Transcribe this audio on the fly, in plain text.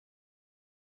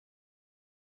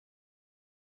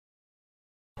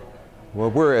Well,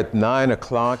 we're at 9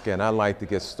 o'clock, and I like to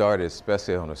get started,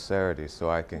 especially on a Saturday, so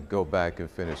I can go back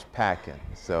and finish packing.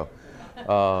 So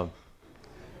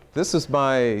this is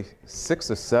my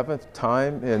 6th or 7th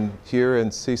time here in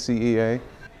CCEA.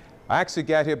 I actually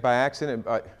got here by accident.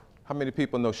 How many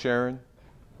people know Sharon?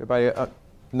 Everybody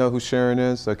know who Sharon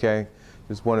is? Okay.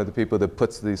 She's one of the people that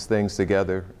puts these things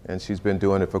together, and she's been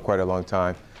doing it for quite a long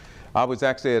time. I was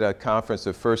actually at a conference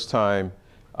the first time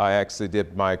I actually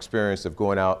did my experience of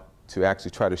going out to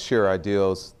actually try to share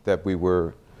ideals that we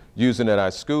were using at our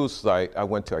school site. I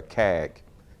went to a CAG,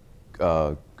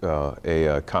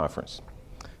 conference,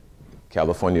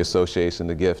 California Association of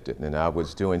the Gifted, and I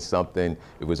was doing something,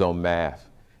 it was on math.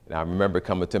 And I remember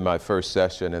coming to my first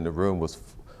session, and the room was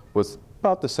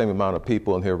about the same amount of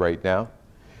people in here right now.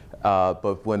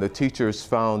 But when the teachers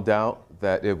found out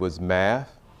that it was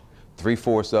math,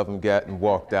 3/4 of them got and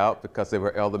walked out because they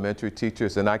were elementary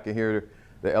teachers, and I could hear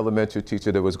the elementary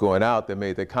teacher that was going out that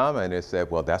made the comment and said,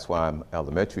 well, that's why I'm an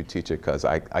elementary teacher, because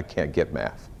I can't get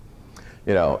math.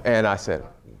 You know, and I said,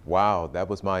 wow, that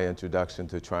was my introduction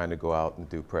to trying to go out and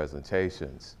do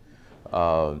presentations.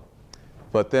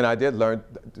 But then I did learn,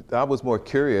 I was more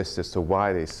curious as to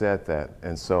why they said that.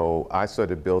 And so I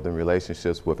started building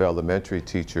relationships with elementary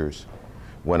teachers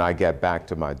when I got back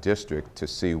to my district to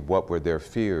see what were their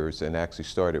fears, and actually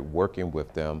started working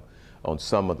with them on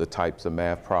some of the types of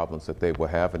math problems that they were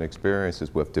having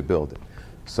experiences with to build it.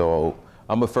 So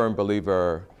I'm a firm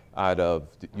believer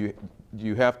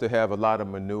you have to have a lot of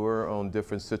manure on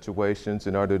different situations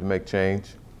in order to make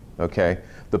change, okay?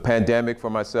 The pandemic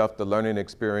for myself, the learning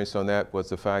experience on that was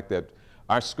the fact that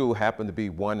our school happened to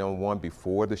be one-on-one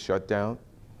before the shutdown,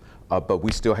 but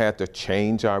we still had to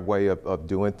change our way of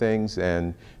doing things,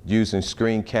 and using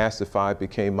Screencastify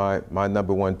became my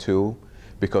 #1 tool,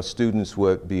 because students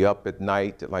would be up at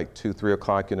night at like 2, 3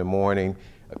 o'clock in the morning,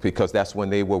 because that's when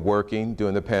they were working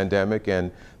during the pandemic,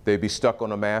 and they'd be stuck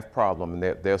on a math problem,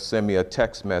 and they'll send me a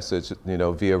text message, you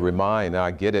know, via Remind, and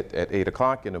I get it at 8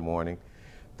 o'clock in the morning.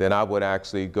 Then I would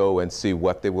actually go and see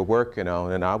what they were working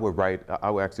on, and I would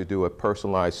actually do a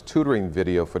personalized tutoring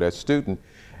video for that student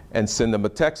and send them a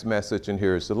text message, and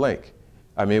here's the link.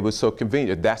 I mean, it was so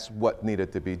convenient. That's what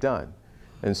needed to be done.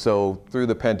 And so through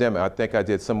the pandemic, I think I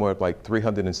did somewhere like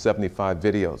 375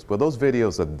 videos. Well, those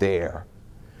videos are there.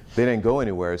 They didn't go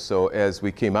anywhere. So as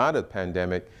we came out of the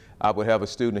pandemic, I would have a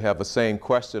student have the same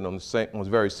question on a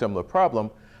very similar problem.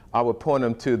 I would point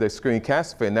them to the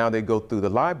Screencastify, and now they go through the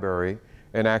library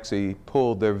and actually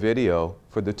pull their video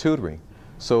for the tutoring.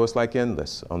 So it's like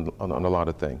endless on a lot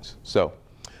of things. So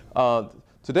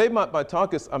today my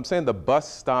talk is, I'm saying the bus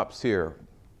stops here.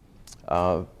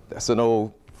 That's an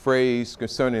old phrase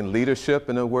concerning leadership.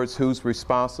 In other words, who's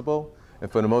responsible?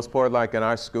 And for the most part, like in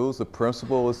our schools, the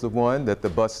principal is the one that the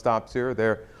bus stops here.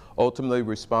 They're ultimately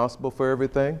responsible for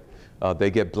everything.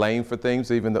 They get blamed for things,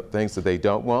 even the things that they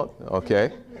don't want,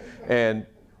 okay? And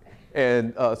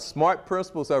smart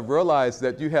principals have realized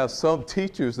that you have some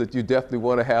teachers that you definitely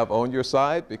want to have on your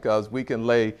side, because we can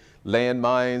lay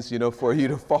landmines, you know, for you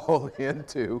to fall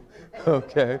into,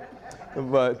 okay?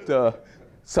 But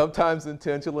sometimes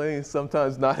intentionally,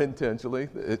 sometimes not intentionally.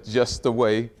 It's just the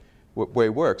way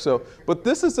it works. So, but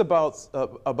this is about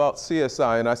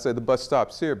CSI, and I say the bus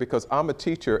stops here because I'm a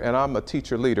teacher and I'm a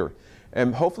teacher leader.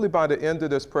 And hopefully by the end of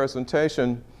this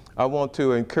presentation, I want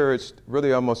to encourage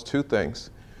really almost 2 things.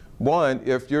 One,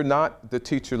 if you're not the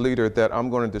teacher leader that I'm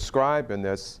going to describe in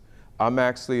this, I'm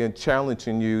actually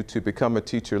challenging you to become a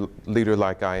teacher leader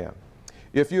like I am.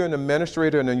 If you're an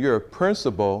administrator and then you're a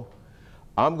principal,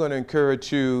 I'm going to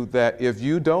encourage you that if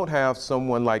you don't have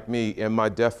someone like me in my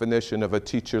definition of a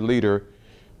teacher leader,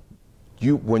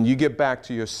 when you get back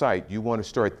to your site, you want to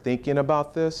start thinking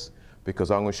about this,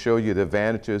 because I'm going to show you the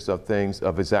advantages of things,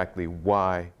 of exactly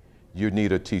why you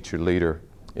need a teacher leader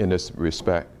in this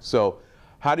respect. So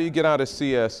how do you get out of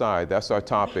CSI? That's our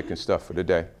topic and stuff for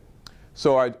today.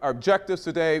 So our objectives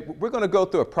today, we're going to go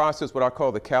through a process, what I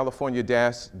call the California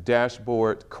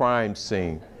dashboard crime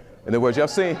scene. In other words, y'all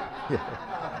seen?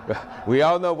 We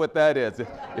all know what that is. You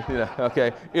know,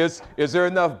 okay. Is there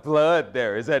enough blood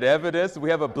there? Is that evidence?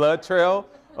 We have a blood trail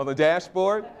on the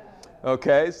dashboard?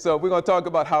 Okay, so we're going to talk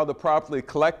about how to properly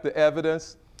collect the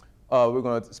evidence. We're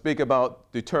going to speak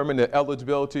about determining the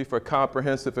eligibility for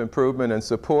comprehensive improvement and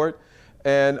support.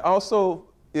 And also,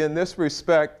 in this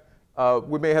respect,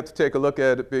 we may have to take a look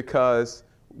at it, because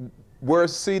where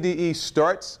CDE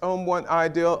starts on one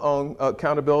ideal on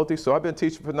accountability. So I've been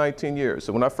teaching for 19 years.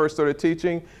 So when I first started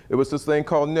teaching, it was this thing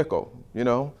called nickel, you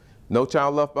know, no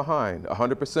child left behind,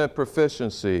 100%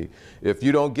 proficiency. If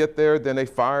you don't get there, then they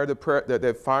fire the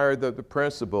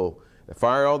principal. They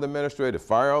fire all the administrators,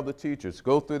 fire all the teachers,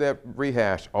 go through that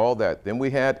rehash, all that. Then we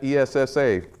had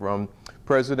ESSA from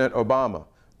President Obama.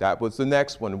 That was the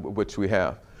next one which we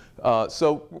have.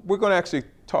 So we're going to actually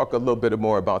talk a little bit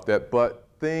more about that, but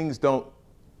things don't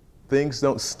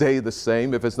stay the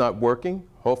same if it's not working.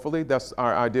 Hopefully, that's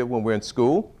our idea when we're in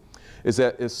school, is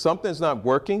that if something's not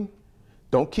working,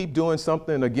 don't keep doing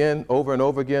something again, over and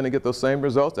over again and get those same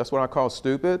results. That's what I call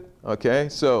stupid, okay?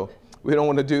 So we don't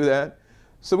want to do that.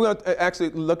 So we're going to actually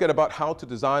look at about how to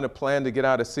design a plan to get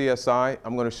out of CSI.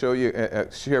 I'm going to show you,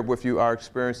 share with you our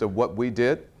experience of what we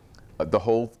did, the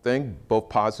whole thing, both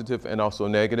positive and also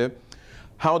negative,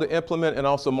 how to implement and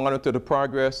also monitor the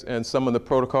progress and some of the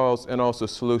protocols and also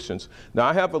solutions. Now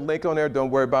I have a link on there, don't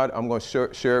worry about it. I'm going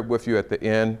to share it with you at the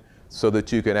end so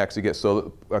that you can actually get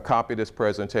a copy of this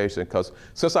presentation, because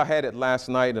since I had it last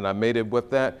night and I made it with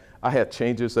that, I had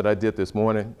changes that I did this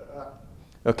morning.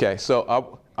 Okay,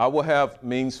 so I will have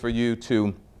means for you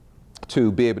to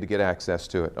be able to get access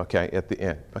to it, okay, at the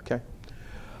end, okay?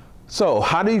 So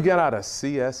how do you get out of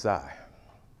CSI?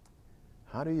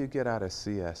 How do you get out of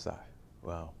CSI?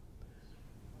 Well,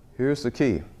 here's the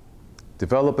key.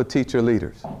 Develop a teacher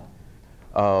leaders.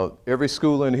 Every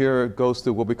school in here goes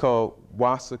through what we call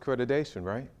WAS accreditation,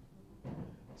 right?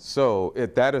 So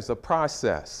that is a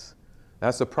process.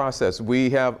 That's a process. We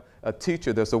have a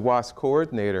teacher that's a WAS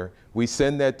coordinator. We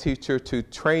send that teacher to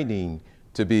training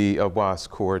to be a WAS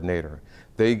coordinator.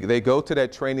 They go to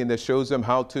that training that shows them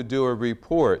how to do a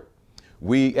report.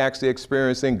 We actually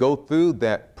experience and go through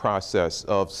that process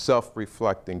of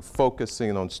self-reflecting,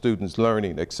 focusing on students'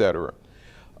 learning, et cetera.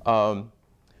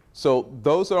 So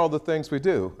those are all the things we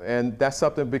do, and that's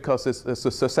something because it's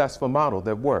a successful model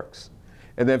that works.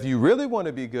 And if you really want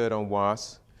to be good on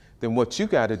WAS, then what you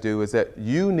got to do is that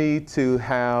you need to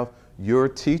have your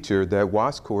teacher, that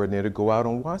WAS coordinator, go out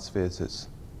on WAS visits.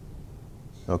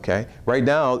 Okay? Right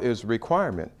now is a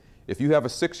requirement. If you have a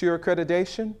 6-year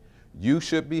accreditation, you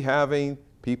should be having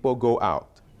people go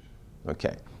out.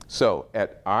 Okay? So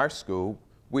at our school,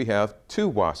 we have 2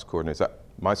 WAS coordinators.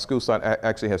 My school site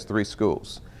actually has 3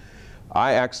 schools.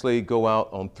 I actually go out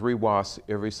on 3 WAS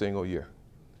every single year.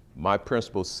 My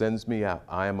principal sends me out.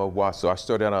 I am a WAS. So I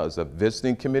started out as a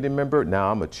visiting committee member. Now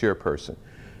I'm a chairperson.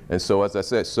 And so as I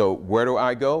said, so where do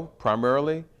I go?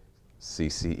 Primarily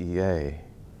CCEA.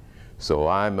 So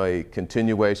I'm a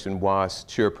continuation WAS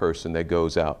chairperson that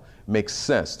goes out. Makes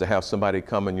sense to have somebody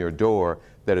come in your door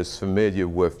that is familiar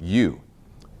with you.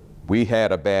 We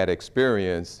had a bad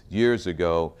experience years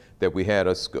ago that we had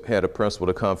a principal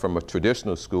to come from a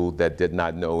traditional school that did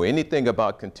not know anything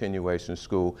about continuation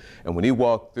school. And when he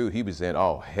walked through, he was saying,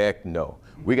 oh, heck no.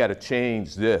 We got to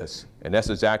change this. And that's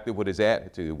exactly what his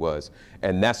attitude was.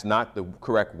 And that's not the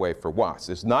correct way for WAS.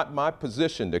 It's not my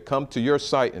position to come to your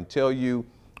site and tell you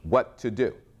what to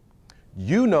do.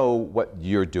 You know what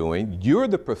you're doing. You're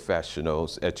the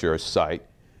professionals at your site.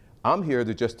 I'm here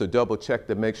to double check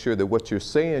to make sure that what you're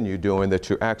saying you're doing, that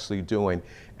you're actually doing,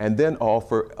 and then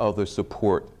offer other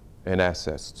support and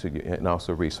assets to you, and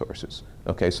also resources.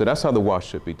 Okay, so that's how the WAS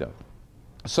should be done.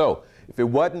 So if it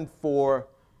wasn't for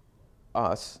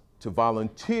us to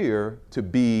volunteer to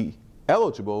be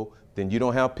eligible, then you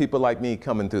don't have people like me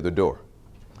coming through the door.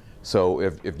 So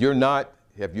if you're not,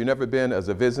 have you never been as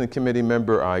a visiting committee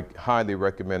member, I highly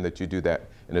recommend that you do that.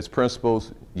 And as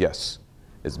principals, yes.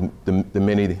 It's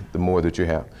the more that you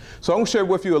have. So I'm going to share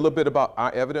with you a little bit about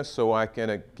our evidence so I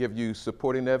can give you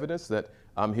supporting evidence that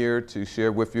I'm here to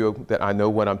share with you, that I know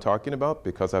what I'm talking about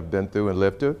because I've been through and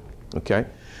lived through. Okay?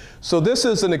 So this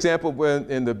is an example when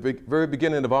in the very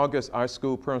beginning of August, our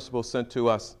school principal sent to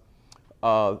us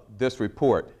this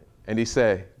report. And he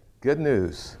said, good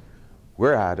news,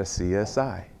 we're out of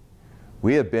CSI.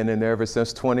 We have been in there ever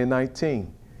since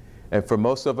 2019. And for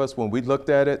most of us, when we looked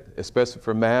at it, especially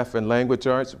for math and language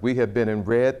arts, we have been in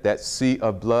red, that sea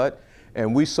of blood,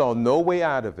 and we saw no way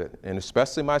out of it. And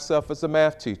especially myself as a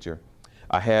math teacher,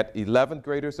 I had 11th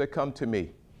graders that come to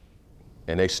me,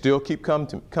 and they still keep coming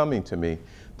to me,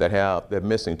 they're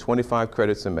missing 25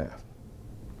 credits in math.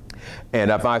 And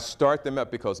if I start them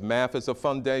up, because math is a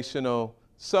foundational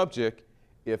subject,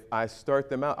 if I start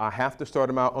them out, I have to start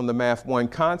them out on the Math 1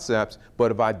 concepts, but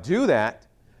if I do that,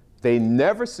 they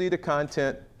never see the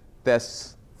content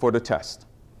that's for the test.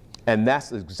 And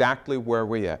that's exactly where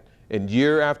we're at. And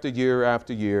year after year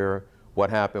after year, what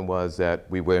happened was that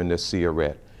we were in this sea of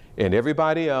red. And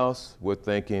everybody else was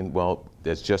thinking, well,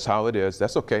 that's just how it is.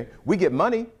 That's okay. We get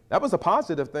money. That was a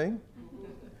positive thing.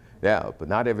 Yeah, but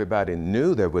not everybody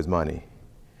knew there was money.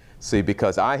 See,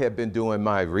 because I had been doing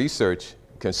my research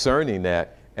concerning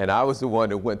that, and I was the one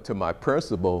that went to my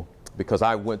principal because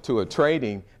I went to a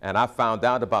training and I found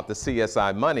out about the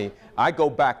CSI money. I go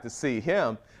back to see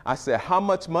him. I said, how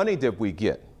much money did we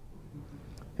get?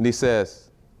 And he says,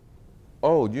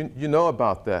 oh, you know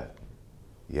about that?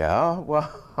 Yeah,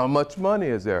 well, how much money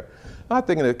is there? I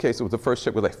think in the case it was the first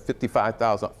check was like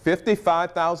 $55,000.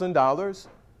 $55,000?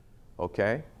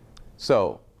 Okay.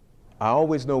 So I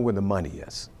always know where the money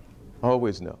is. I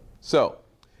always know. So,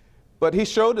 but he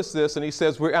showed us this and he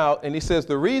says we're out, and he says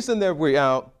the reason that we're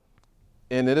out,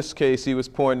 and in this case he was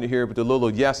pointing here with the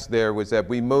little yes there, was that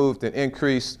we moved and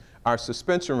increased our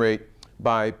suspension rate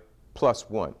by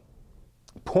 +1.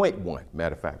 0.1,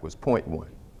 matter of fact, was 0.1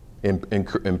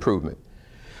 improvement.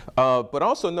 But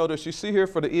also notice, you see here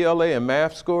for the ELA and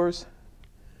math scores,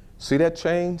 see that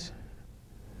change?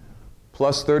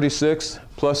 +36,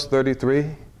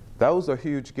 +33, those are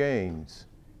huge gains,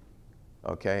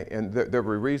 okay? And there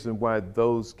were reasons why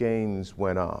those gains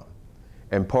went on.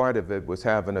 And part of it was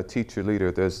having a teacher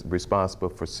leader that's responsible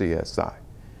for CSI.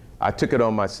 I took it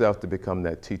on myself to become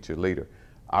that teacher leader.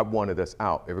 I wanted us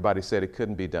out. Everybody said it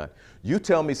couldn't be done. You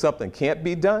tell me something can't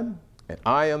be done, and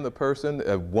I am the person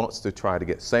that wants to try to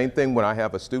get. Same thing when I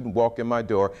have a student walk in my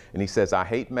door and he says, I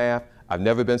hate math, I've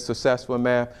never been successful in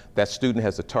math. That student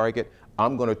has a target.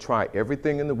 I'm going to try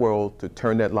everything in the world to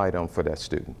turn that light on for that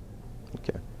student.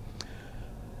 Okay.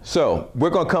 So we're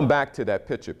going to come back to that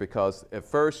picture, because at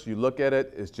first you look at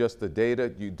it, it's just the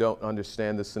data. You don't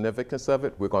understand the significance of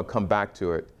it. We're going to come back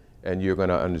to it and you're going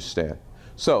to understand.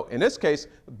 So in this case,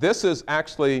 this is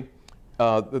actually,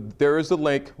 there is a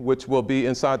link which will be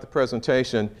inside the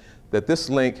presentation, that this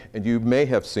link, and you may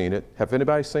have seen it. Have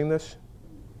anybody seen this?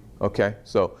 Okay,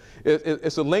 so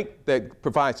it's a link that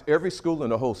provides every school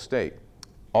in the whole state,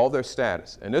 all their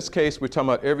status. In this case, we're talking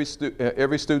about every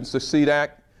student's CDAC,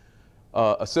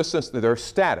 assistants, their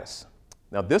status.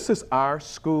 Now this is our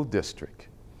school district.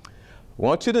 I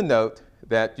want you to note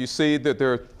that you see that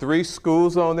there are 3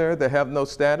 schools on there that have no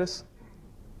status,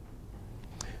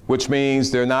 which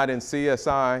means they're not in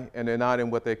CSI and they're not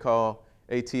in what they call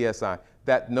ATSI.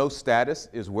 That no status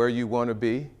is where you want to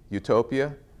be,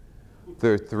 Utopia.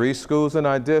 There are 3 schools in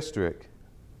our district.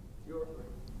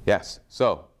 Yes,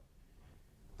 so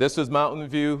this is Mountain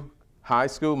View High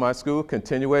School, my school,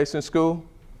 continuation school.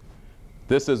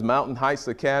 This is Mountain Heights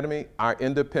Academy, our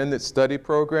independent study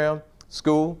program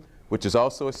school, which is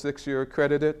also a 6-year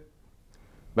accredited.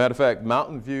 Matter of fact,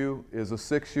 Mountain View is a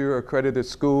 6-year accredited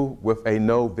school with a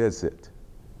no visit.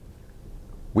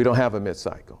 We don't have a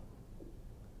mid-cycle.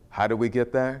 How do we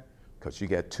get there? Because you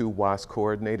get 2 WAS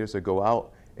coordinators that go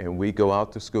out, and we go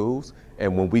out to schools,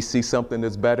 and when we see something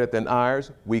that's better than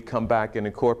ours, we come back and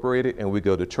incorporate it, and we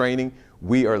go to training.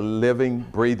 We are living,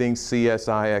 breathing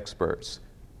CSI experts,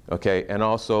 okay, and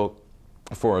also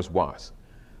for us WAS.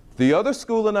 The other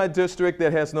school in our district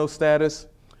that has no status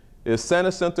is San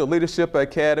Jacinto Leadership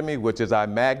Academy, which is our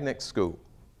magnet school.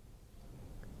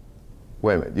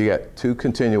 Wait a minute, you got 2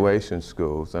 continuation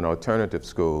schools and alternative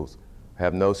schools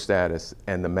have no status,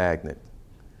 and the magnet.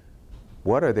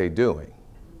 What are they doing?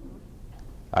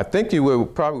 I think you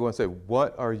would probably want to say,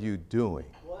 what are you doing?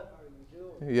 What are you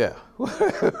doing? Yeah,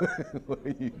 what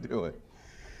are you doing?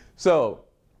 So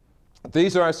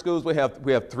these are our schools. We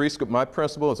have 3 schools. My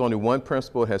principal is only 1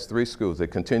 principal, has 3 schools: the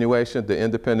continuation, the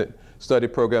independent study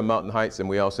program, Mountain Heights, and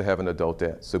we also have an adult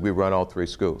ed. So we run all 3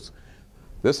 schools.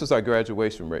 This is our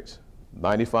graduation rates,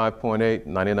 95.8,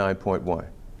 99.1.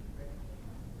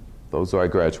 Those are our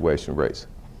graduation rates.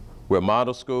 We're a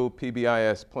model school,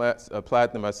 PBIS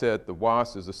Platinum. I said the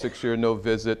WAS is a 6-year no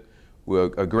visit. We're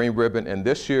a green ribbon, and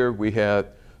this year we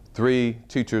had 3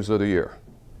 teachers of the year.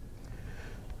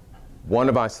 One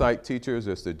of our site teachers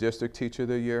is the district teacher of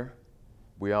the year.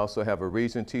 We also have a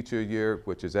region teacher of the year,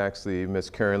 which is actually Miss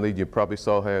Karen Lee. You probably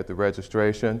saw her at the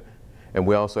registration. And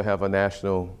we also have a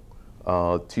national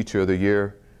teacher of the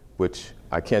year, which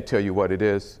I can't tell you what it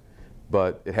is,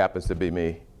 but it happens to be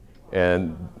me.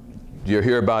 And you'll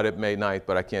hear about it May 9th,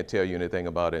 but I can't tell you anything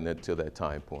about it until that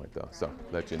time point, though. So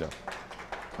let you know.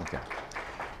 Okay.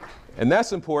 And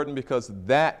that's important because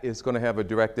that is going to have a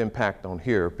direct impact on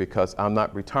here, because I'm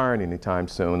not retiring anytime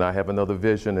soon. I have another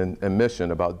vision and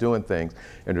mission about doing things.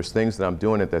 And there's things that I'm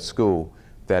doing at that school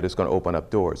that is going to open up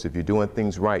doors. If you're doing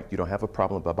things right, you don't have a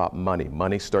problem about money.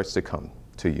 Money starts to come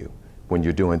to you when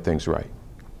you're doing things right.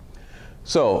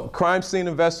 So, crime scene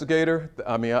investigator,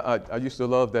 I mean, I used to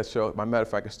love that show. As a matter of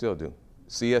fact, I still do.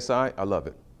 CSI, I love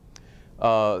it.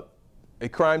 A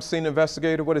crime scene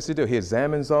investigator, what does he do? He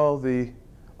examines all the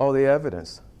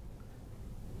evidence.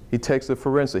 He takes a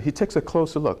forensic, he takes a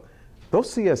closer look.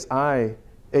 Those CSI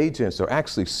agents are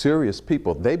actually serious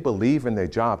people. They believe in their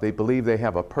job. They believe they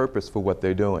have a purpose for what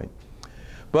they're doing.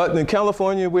 But in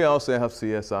California, we also have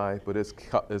CSI, but it's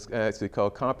actually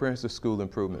called Comprehensive School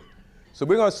Improvement. So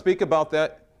we're going to speak about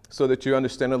that so that you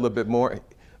understand a little bit more.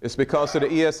 It's because of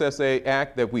the ESSA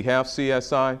Act that we have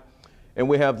CSI, and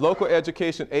we have local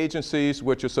education agencies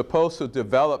which are supposed to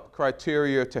develop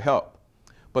criteria to help.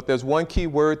 But there's one key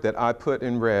word that I put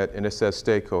in red, and it says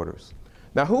stakeholders.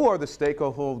 Now, who are the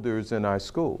stakeholders in our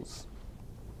schools?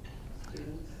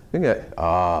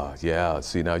 Yeah,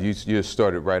 see, now you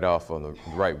started right off on the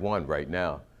right one right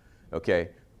now, okay?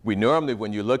 We normally,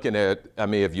 when you're looking at,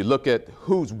 if you look at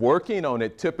who's working on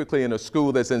it, typically in a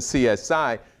school that's in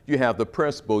CSI, you have the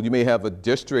principal, you may have a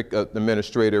district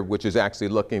administrator, which is actually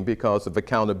looking because of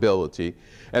accountability,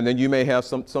 and then you may have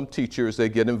some teachers that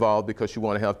get involved because you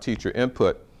want to have teacher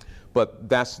input, but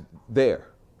that's there.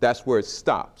 That's where it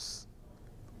stops,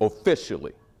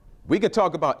 officially. We can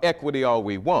talk about equity all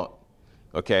we want.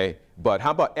 Okay, but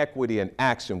how about equity in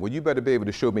action? Well, you better be able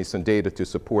to show me some data to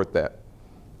support that.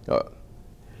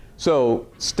 So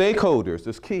stakeholders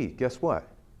is key. Guess what?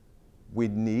 We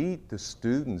need the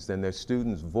students and their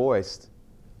students' voice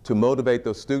to motivate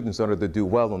those students in order to do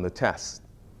well on the test.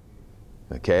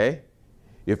 Okay?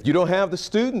 If you don't have the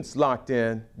students locked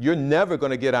in, you're never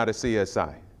going to get out of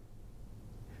CSI.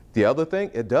 The other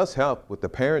thing, it does help when the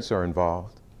parents are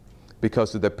involved,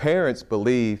 because the parents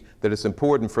believe that it's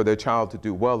important for their child to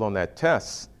do well on that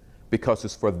test because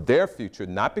it's for their future,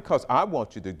 not because I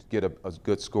want you to get a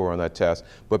good score on that test,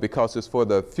 but because it's for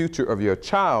the future of your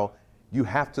child. You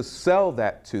have to sell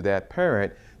that to that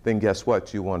parent, then guess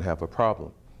what? You won't have a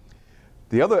problem.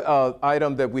 The other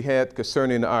item that we had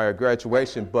concerning our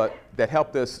graduation, but that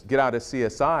helped us get out of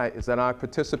CSI, is that our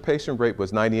participation rate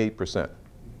was 98%.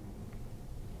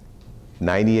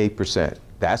 98%.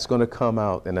 That's going to come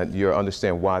out, and you'll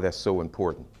understand why that's so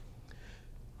important.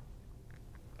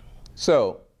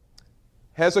 So,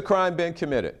 has a crime been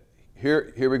committed?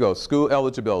 Here we go, school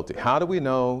eligibility. How do we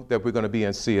know that we're going to be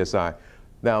in CSI?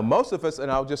 Now, most of us,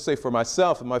 and I'll just say for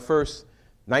myself, in my first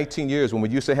 19 years, when we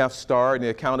used to have STAR and the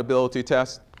accountability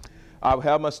test, I would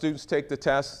have my students take the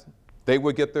test. They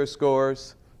would get their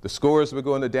scores. The scores would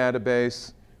go in the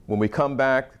database. When we come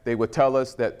back, they would tell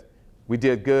us that we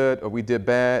did good or we did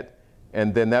bad.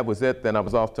 And then that was it. Then I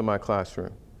was off to my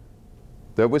classroom.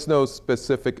 There was no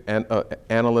specific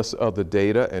analysis of the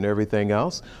data and everything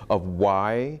else of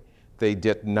why they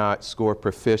did not score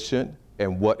proficient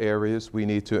and what areas we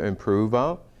need to improve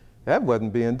on. That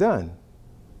wasn't being done.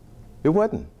 It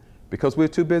wasn't, because we're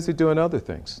too busy doing other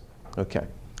things. Okay.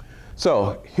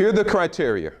 So here are the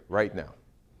criteria right now.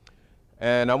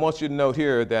 And I want you to note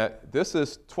here that this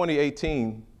is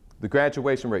 2018, the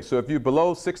graduation rate. So if you're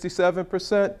below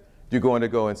 67%, you're going to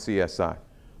go in CSI.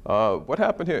 What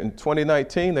happened here? In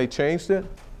 2019, they changed it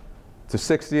to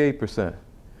 68%.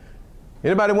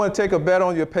 Anybody want to take a bet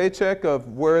on your paycheck of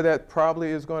where that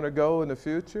probably is going to go in the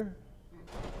future?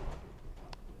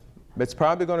 It's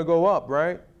probably going to go up,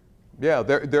 right? Yeah,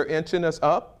 they're inching us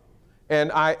up.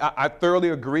 And I thoroughly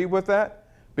agree with that,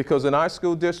 because in our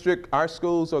school district, our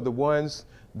schools are the ones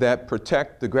that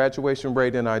protect the graduation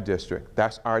rate in our district.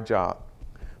 That's our job.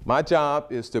 My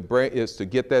job is to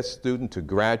get that student to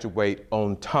graduate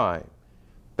on time.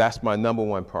 That's my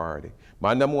 #1 priority.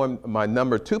 My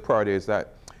number 2 priority is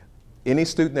that any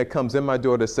student that comes in my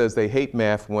door that says they hate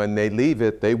math, when they leave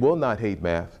it, they will not hate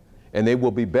math, and they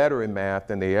will be better in math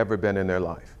than they ever been in their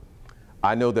life.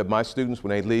 I know that my students, when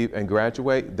they leave and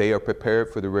graduate, they are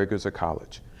prepared for the rigors of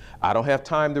college. I don't have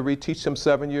time to reteach them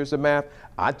 7 years of math.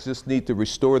 I just need to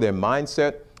restore their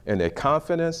mindset and their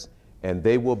confidence, and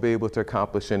they will be able to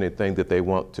accomplish anything that they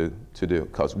want to do.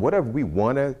 Because whatever we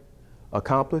want to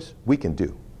accomplish, we can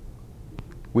do.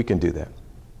 We can do that.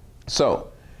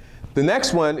 So the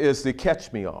next one is the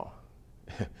catch-me-all.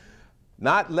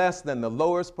 Not less than the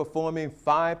lowest performing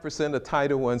 5% of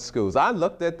Title I schools. I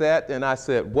looked at that and I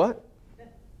said, what?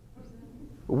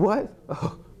 What?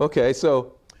 Oh, okay,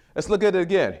 so let's look at it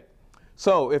again.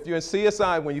 So if you're in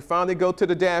CSI, when you finally go to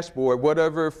the dashboard,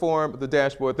 whatever form of the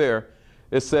dashboard there,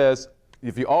 it says,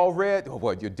 if you're all red, oh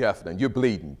boy, you're deafening, you're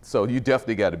bleeding. So you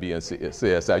definitely got to be in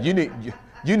CSI.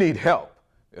 You need help,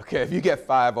 okay, if you get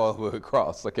 5 all the way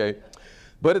across, okay?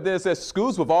 But then it says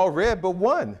schools with all red but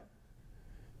 1.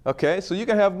 Okay, so you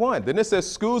can have 1. Then it says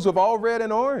schools with all red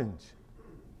and orange.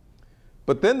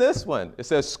 But then this one, it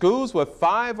says schools with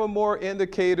 5 or more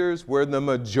indicators where the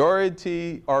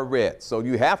majority are red. So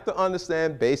you have to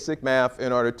understand basic math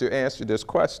in order to answer this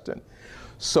question.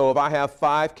 So if I have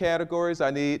 5 categories,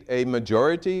 I need a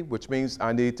majority, which means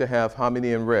I need to have how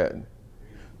many in red?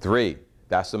 3.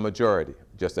 That's a majority.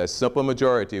 Just a simple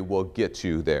majority will get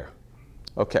you there.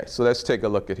 Okay, so let's take a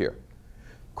look at here.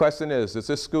 Question is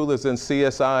this school is in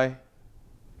CSI?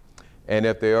 And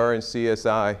if they are in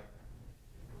CSI,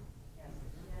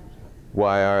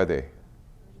 why are they?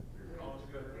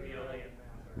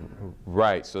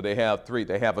 Right, so they have 3.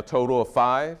 They have a total of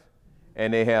 5,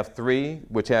 and they have 3,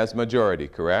 which has majority,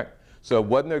 correct? So it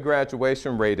wasn't their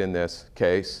graduation rate in this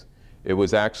case. It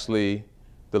was actually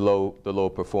the low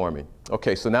performing.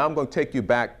 Okay, so now I'm going to take you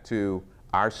back to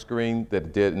our screen that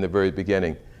it did in the very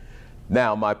beginning.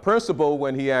 Now, my principal,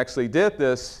 when he actually did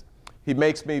this, he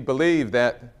makes me believe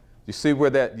that, you see where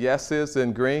that yes is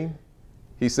in green?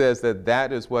 He says that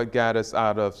that is what got us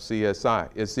out of CSI.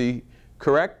 Is he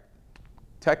correct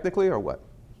technically or what?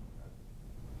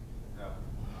 No.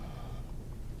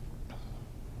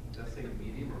 Does that say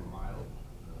medium or mild?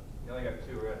 You only got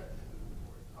 2 red.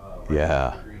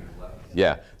 Yeah. Green and left.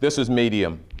 Yeah, this is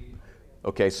medium.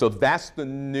 Okay, so that's the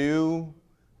new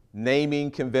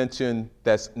naming convention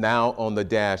that's now on the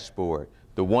dashboard.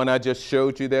 The one I just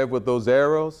showed you there with those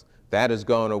arrows, that has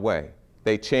gone away.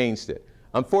 They changed it.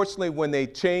 Unfortunately, when they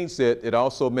changed it, it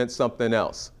also meant something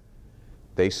else.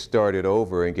 They started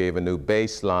over and gave a new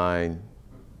baseline.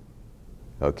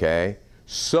 Okay,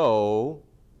 so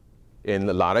in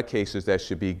a lot of cases that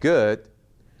should be good,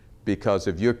 because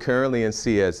if you're currently in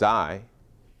CSI,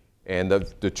 and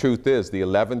the truth is the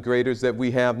 11th graders that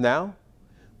we have now,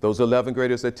 those 11th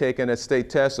graders that taken a state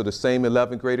test are the same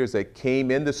 11th graders that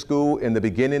came into school in the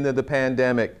beginning of the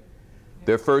pandemic.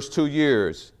 Their first 2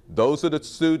 years, those are the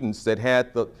students that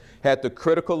had the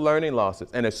critical learning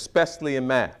losses, and especially in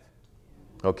math.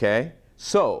 Okay?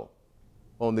 So,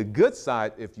 on the good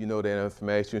side, if you know that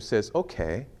information, it says,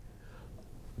 okay,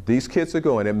 these kids are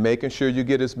going and making sure you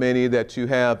get as many that you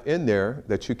have in there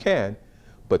that you can,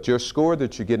 but your score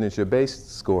that you're getting is your base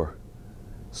score.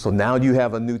 So now you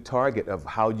have a new target of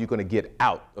how you're going to get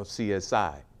out of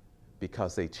CSI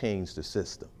because they changed the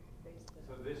system.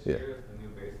 So this year is the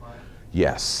new baseline?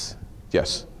 Yes.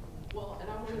 Yes. Well, and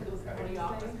I'm one of those funny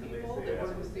office people that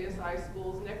work with CSI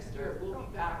schools. Next year, we'll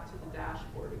be back to the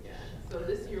dashboard again. So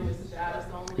this year was status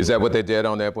only. Is that what they did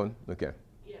on that one? Okay.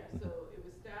 Yeah, so it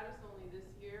was status only this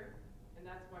year, and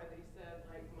that's why they said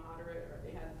like moderate, or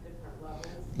they had different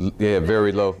levels. Yeah,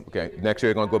 very low. Okay. Next year,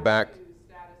 they're going to go back. Status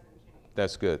and change.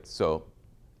 That's good. So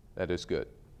that is good.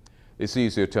 It's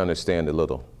easier to understand the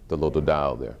little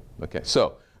dial there. Okay.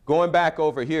 So going back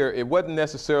over here, it wasn't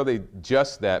necessarily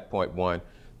just that point 1.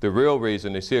 The real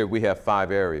reason is here we have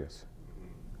 5 areas.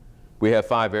 We have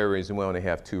 5 areas and we only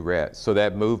have 2 reds. So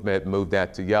that movement moved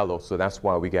that to yellow. So that's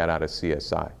why we got out of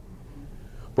CSI.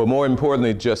 But more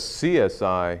importantly, just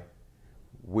CSI,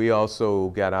 we also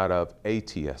got out of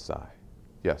ATSI.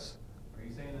 Yes? Are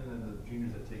you saying then that the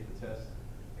juniors that take the test,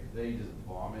 if they just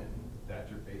bomb it, that's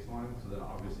your baseline, so then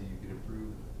obviously you can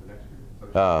improve the next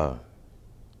year?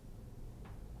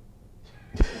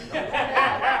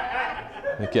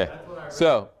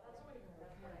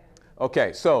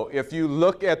 Okay. So if you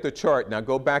look at the chart, now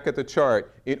go back at the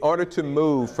chart, in order to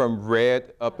move from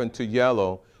red up into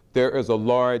yellow, there is a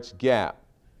large gap.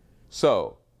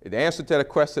 So the answer to that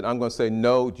question, I'm going to say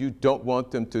no, you don't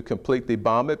want them to completely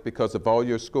bomb it, because if all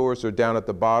your scores are down at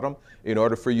the bottom, in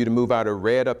order for you to move out of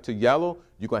red up to yellow,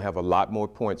 you're going to have a lot more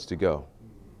points to go.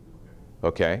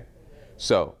 Okay?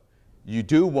 So you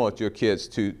do want your kids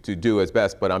to do as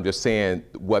best, but I'm just saying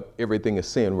what everything is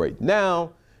saying right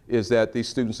now is that these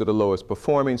students are the lowest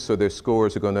performing, so their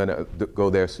scores are going to go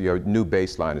there, so your new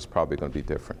baseline is probably going to be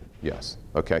different. Yes.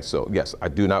 Okay, so yes, I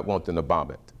do not want them to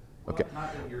bomb it. Okay. Well,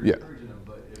 not that you're encouraging them,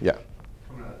 but if yeah.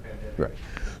 coming out of the pandemic. Right.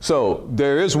 So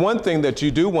there is one thing that you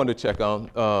do want to check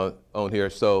on here.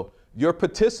 So your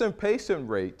participation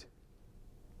rate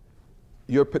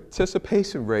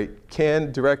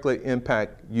can directly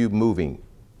impact you moving.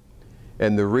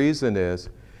 And the reason is,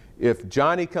 if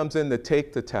Johnny comes in to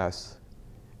take the test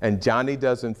and Johnny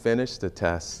doesn't finish the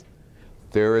test,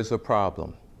 there is a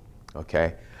problem,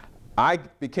 okay? I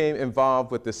became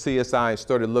involved with the CSI and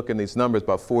started looking at these numbers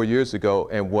about 4 years ago,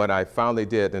 and what I finally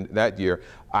did in that year,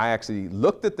 I actually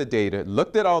looked at the data,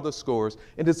 looked at all the scores,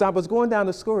 and as I was going down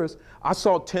the scores, I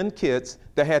saw 10 kids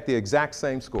that had the exact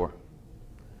same score.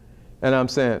 And I'm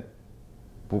saying,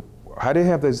 well, how do they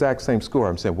have the exact same score?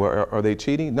 I'm saying, well, are they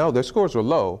cheating? No, their scores are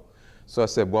low. So I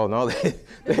said, well, no,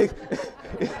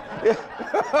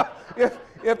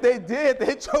 if they did,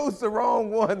 they chose the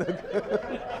wrong one.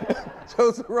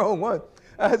 Chose the wrong one.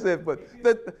 I said, but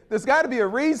there's got to be a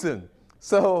reason.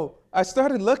 So I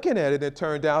started looking at it, and it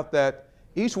turned out that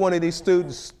each one of these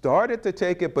students started to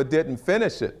take it but didn't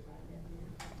finish it.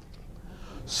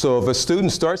 So if a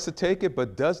student starts to take it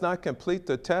but does not complete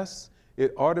the test,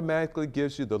 it automatically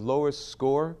gives you the lowest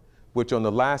score, which on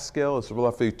the last scale is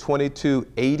roughly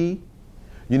 2280.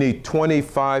 You need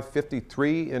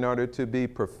 2553 in order to be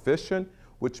proficient,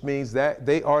 which means that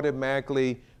they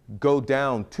automatically go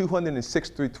down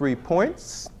 263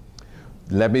 points.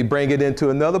 Let me bring it into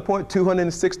another point,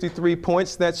 263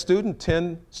 points, that student,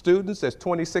 10 students, that's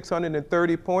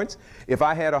 2,630 points. If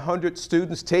I had 100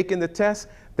 students taking the test,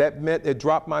 that meant it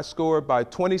dropped my score by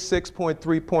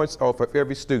 26.3 points off of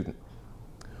every student.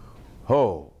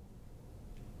 Oh,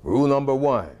 rule number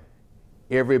one,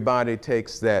 everybody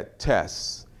takes that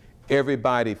test.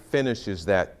 Everybody finishes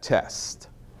that test.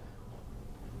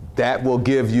 That will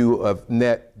give you a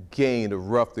net gain of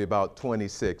roughly about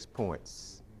 26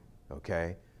 points.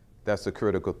 Okay, that's a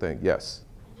critical thing. Yes?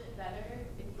 Is it better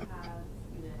if you have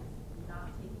students not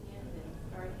taking it than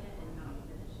starting it and not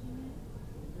finishing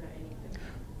it? Is there any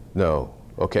difference? No.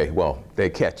 Okay, well, they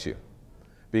catch you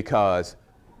because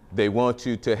they want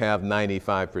you to have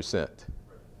 95%.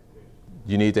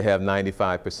 You need to have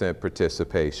 95%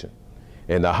 participation.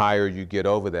 And the higher you get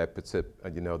over that,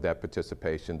 that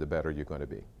participation, the better you're going to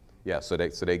be. Yeah, so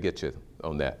they get you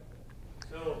on that.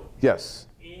 So yes?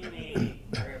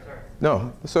 sorry.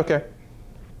 No, it's okay.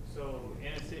 So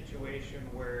in a situation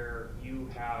where you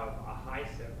have a high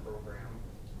set program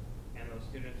and those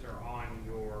students are on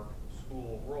your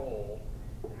school roll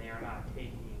and they are not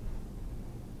taking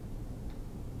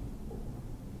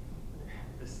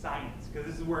the science, because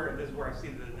this is where I see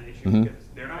the issue, because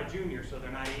they're not juniors, so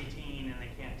they're not 18 and they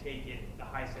can't take it, the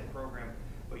high set program,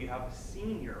 but you have a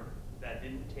senior that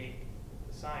didn't take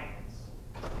the science.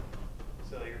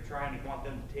 So you want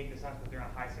them to take the science, but they're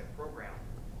on a high set program.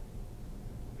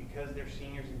 Because they're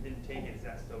seniors and didn't take it, is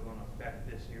that still going to affect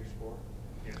this year's score?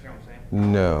 You understand what I'm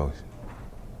saying? No.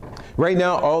 Right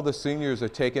now, all the seniors are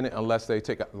taking it unless they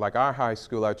take, like our high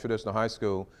school, our traditional high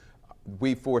school,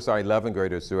 we force our 11th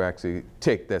graders to actually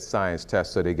take that science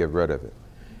test so they get rid of it.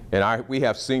 And we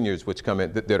have seniors which come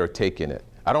in that are taking it.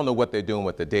 I don't know what they're doing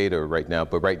with the data right now,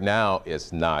 but right now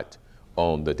it's not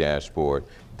on the dashboard.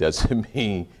 Doesn't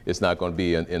mean it's not going to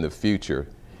be in the future.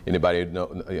 Anybody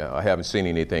know? I haven't seen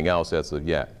anything else as of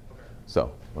yet.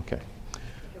 So, okay.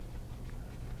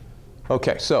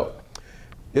 Okay, so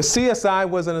if CSI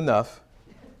wasn't enough,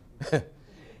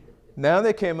 now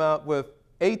they came out with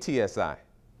ATSI.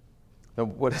 Now,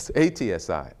 what is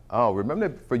ATSI? Oh, remember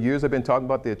that for years I've been talking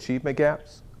about the achievement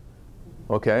gaps?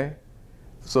 Okay.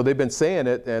 So they've been saying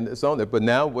it and it's on there, but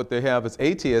now what they have is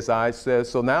ATSI says,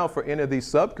 so now for any of these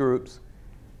subgroups,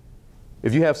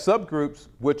 if you have subgroups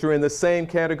which are in the same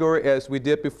category as we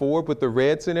did before with the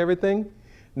reds and everything,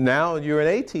 now you're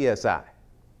an ATSI.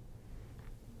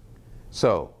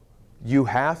 So you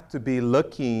have to be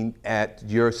looking at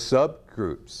your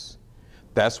subgroups.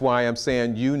 That's why I'm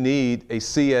saying you need a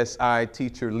CSI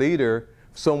teacher leader.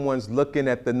 Someone's looking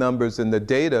at the numbers and the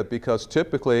data, because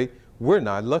typically we're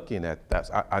not looking at that.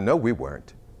 I know we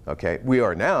weren't. Okay, we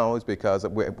are now is because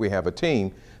we have a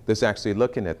team that's actually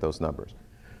looking at those numbers.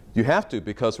 You have to,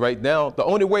 because right now, the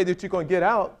only way that you're going to get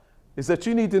out is that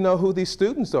you need to know who these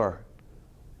students are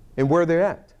and where they're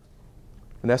at.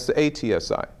 And that's the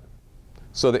ATSI.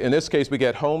 So in this case, we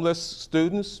got homeless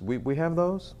students. We have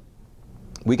those.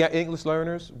 We got English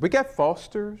learners. We got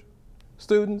foster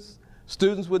students,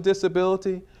 students with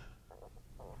disability,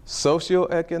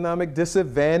 socioeconomic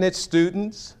disadvantaged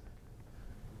students.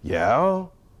 Yeah,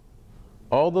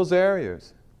 all those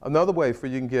areas. Another way for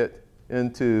you can get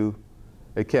into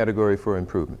a category for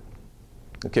improvement.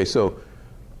 Okay, so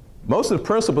most of the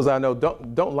principals I know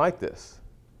don't like this,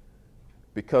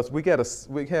 because we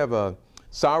have a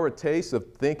sour taste of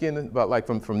thinking about, like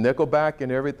from Nickelback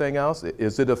and everything else.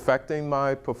 Is it affecting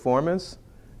my performance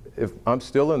if I'm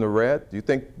still in the red? Do you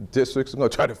think districts are going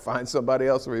to try to find somebody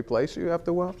else to replace you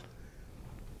after a while?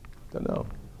 Don't know.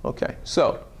 Okay,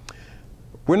 so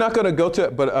we're not going to go to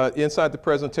it, but inside the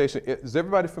presentation, is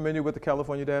everybody familiar with the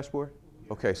California dashboard?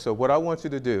 Okay, so what I want you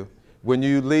to do, when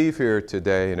you leave here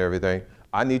today and everything,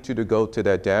 I need you to go to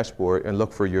that dashboard and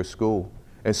look for your school,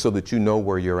 and so that you know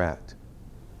where you're at.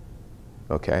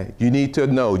 Okay, you need to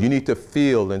know, you need to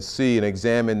feel and see and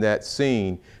examine that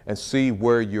scene and see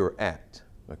where you're at.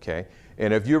 Okay,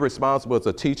 and if you're responsible as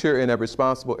a teacher in that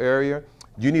responsible area,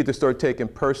 you need to start taking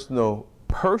personal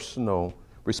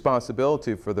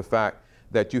responsibility for the fact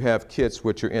that you have kids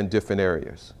which are in different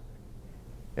areas.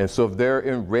 And so if they're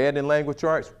in red in language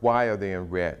arts, why are they in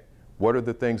red? What are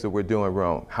the things that we're doing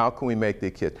wrong? How can we make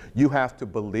the kids? You have to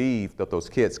believe that those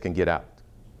kids can get out.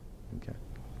 Okay.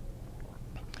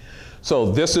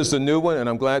 So this is the new one, and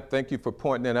I'm glad, thank you for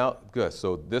pointing it out. Good.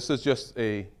 So this is just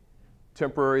a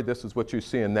temporary, this is what you're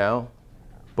seeing now,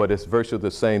 but it's virtually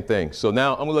the same thing. So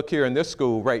now I'm going to look here in this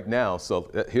school right now. So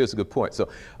here's a good point. So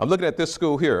I'm looking at this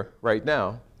school here right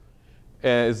now,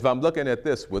 And if I'm looking at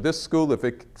this, will this school, if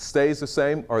it stays the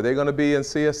same, are they going to be in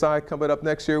CSI coming up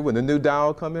next year when the new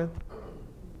dial come in?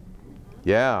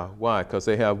 Yeah, why? Because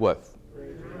they have what?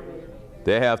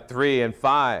 They have 3 and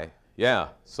 5. Yeah,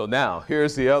 so now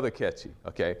here's the other catchy,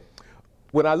 okay?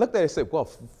 When I looked at it, I said, well,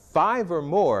 5 or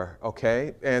more,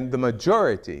 okay, and the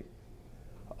majority,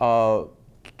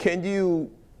 can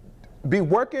you be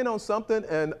working on something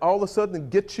and all of a sudden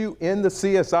get you in the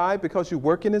CSI because you're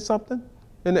working in something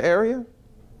in the area?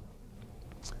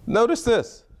 Notice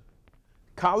this,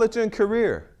 college and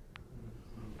career.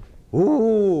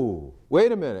 Ooh,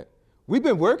 wait a minute. We've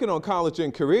been working on college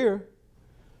and career.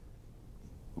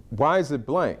 Why is it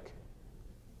blank?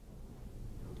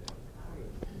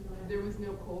 There was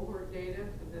no cohort data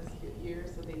for this year,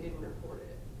 so they didn't report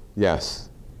it. Yes.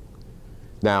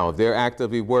 Now, if they're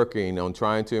actively working on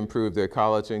trying to improve their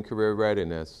college and career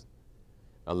readiness,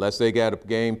 unless they got a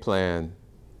game plan,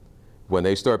 when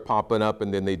they start popping up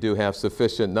and then they do have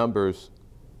sufficient numbers,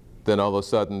 then all of a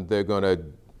sudden they're going to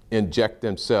inject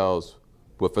themselves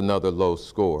with another low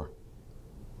score.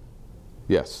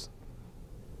 Yes.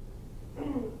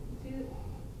 I'm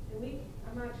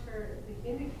not sure, the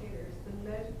indicators, the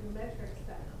metrics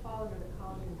that fall under the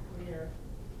college and career.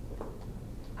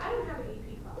 I don't have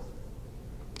AP classes.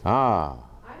 Ah.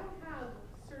 I don't have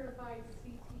certified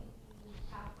CCEA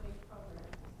pathway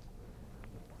programs.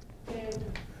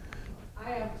 And I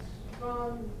have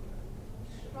strong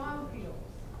feels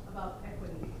about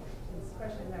equity,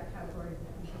 especially in that category of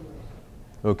continuation.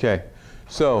 Okay.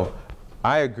 So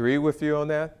I agree with you on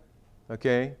that.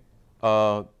 Okay.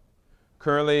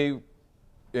 Currently,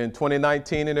 in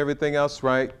 2019 and everything else,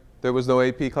 right, there was no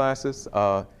AP classes.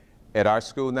 At our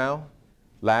school now,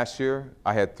 last year,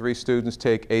 I had 3 students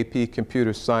take AP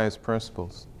Computer Science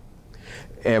Principles.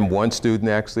 And 1 student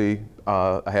actually,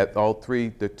 I had all 3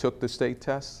 that took the state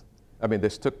test. I mean,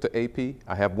 this took the AP.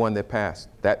 I have 1 that passed.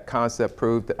 That concept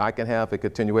proved that I can have a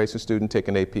continuation student take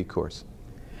an AP course.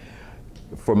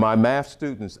 For my math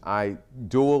students, I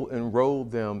dual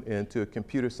enrolled them into a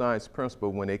computer science principle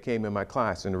when they came in my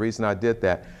class. And the reason I did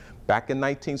that, back in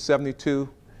 1972,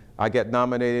 I got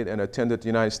nominated and attended the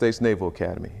United States Naval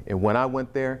Academy. And when I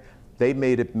went there, they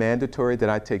made it mandatory that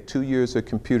I take 2 years of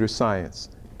computer science,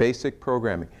 basic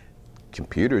programming.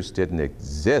 Computers didn't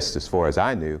exist as far as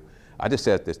I knew. I just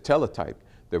had this teletype.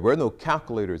 There were no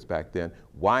calculators back then.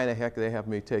 Why in the heck did they have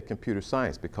me take computer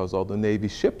science? Because all the Navy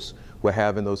ships were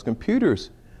having those computers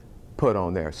put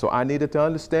on there. So I needed to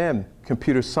understand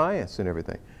computer science and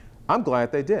everything. I'm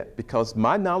glad they did, because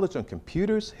my knowledge on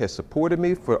computers has supported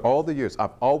me for all the years.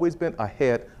 I've always been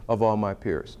ahead of all my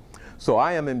peers. So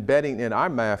I am embedding in our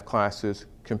math classes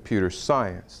computer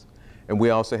science. And we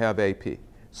also have AP.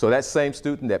 So that same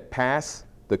student that passed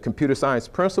the computer science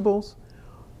principles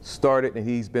started, and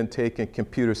he's been taking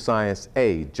computer science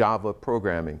A, Java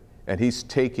programming, and he's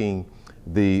taking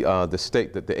the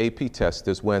AP test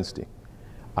this Wednesday.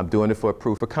 I'm doing it for a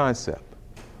proof of concept.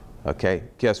 Okay,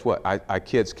 guess what? Our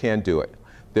kids can do it.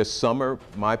 This summer,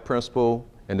 my principal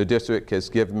in the district has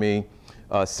given me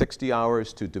 60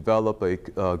 hours to develop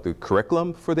the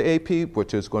curriculum for the AP,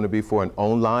 which is going to be for an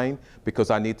online, because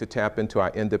I need to tap into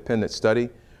our independent study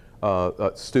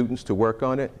students to work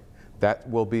on it. That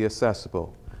will be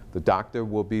accessible. The doctor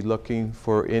will be looking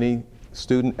for any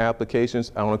student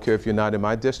applications. I don't care if you're not in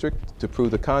my district to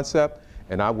prove the concept,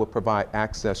 and I will provide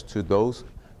access to those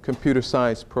computer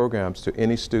science programs to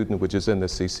any student which is in the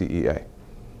CCEA.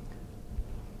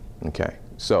 Okay,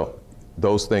 so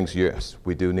those things, yes,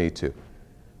 we do need to.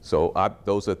 So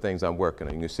those are things I'm working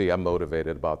on. You see, I'm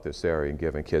motivated about this area and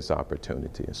giving kids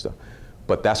opportunity and stuff.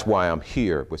 But that's why I'm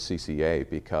here with CCEA,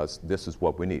 because this is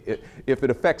what we need. If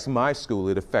it affects my school,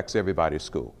 it affects everybody's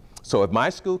school. So if my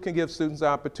school can give students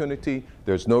opportunity,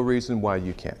 there's no reason why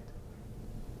you can't.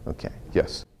 Okay,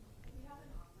 yes? We have an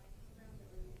online program that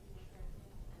we're using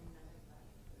with our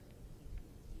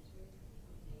kids,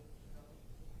 and none of us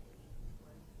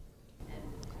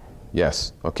teachers,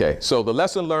 Yes, okay. So the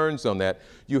lesson learned on that,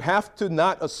 you have to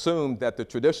not assume that the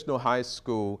traditional high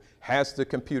school has the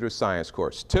computer science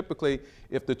course. Typically,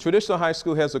 if the traditional high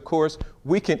school has a course,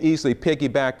 we can easily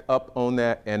piggyback up on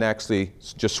that and actually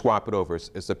just swap it over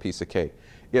as a piece of cake.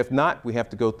 If not, we have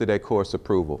to go through that course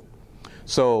approval.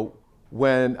 So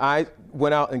when I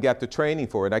went out and got the training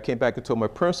for it, I came back and told my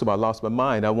principal, I lost my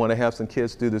mind. I want to have some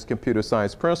kids do this computer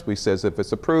science principle. He says, if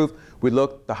it's approved, we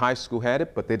looked, the high school had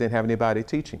it, but they didn't have anybody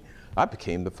teaching. I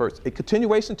became the first. A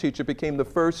continuation teacher became the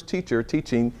first teacher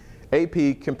teaching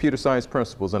AP computer science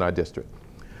principles in our district.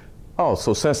 Oh,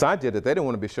 so since I did it, they didn't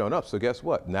want to be showing up. So guess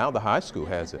what? Now the high school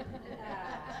has it.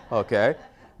 Okay.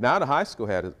 Now the high school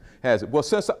has it. Well,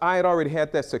 since I had already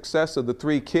had that success of the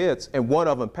 3 kids and one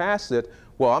of them passed it,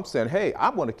 well, I'm saying, hey, I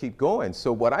want to keep going.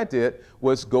 So what I did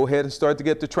was go ahead and start to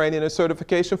get the training and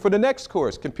certification for the next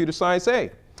course, Computer Science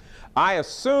A. I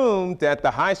assumed that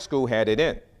the high school had it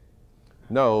in.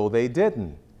 No, they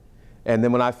didn't. And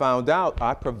then when I found out,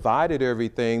 I provided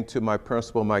everything to my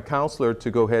principal, my counselor,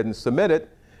 to go ahead and submit it.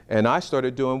 And I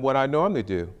started doing what I normally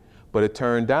do. But it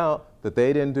turned out that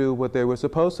they didn't do what they were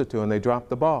supposed to do, and they dropped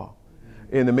the ball.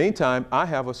 In the meantime, I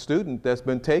have a student that's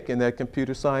been taking that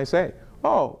Computer Science A.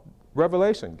 Oh,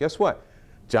 revelation, guess what?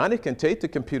 Johnny can take the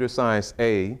Computer Science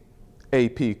A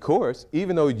AP course,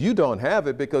 even though you don't have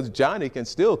it, because Johnny can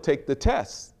still take the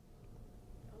test.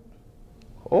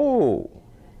 Oh,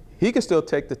 he can still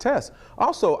take the test.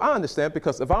 Also, I understand,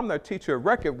 because if I'm their teacher of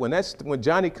record, when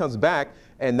Johnny comes back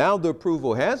and now the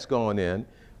approval has gone in,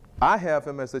 I have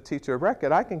him as a teacher of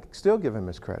record. I can still give him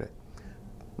his credit.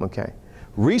 Okay.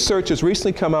 Research has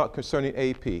recently come out concerning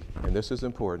AP, and this is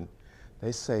important.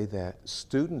 They say that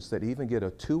students that even get a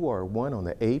 2 or a 1 on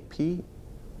the AP,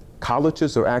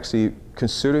 colleges are actually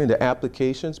considering the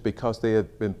applications because they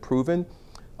have been proven.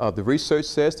 The research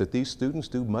says that these students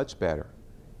do much better,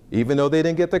 even though they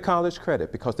didn't get the college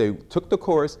credit, because they took the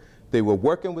course, they were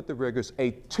working with the rigors.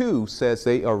 A 2 says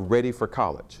they are ready for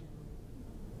college.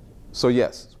 So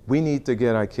yes, we need to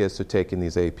get our kids to taking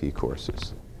these AP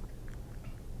courses.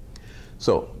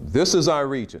 So this is our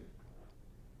region.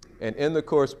 And in the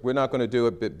course, we're not going to do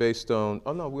it based on,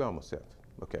 oh no, we almost have.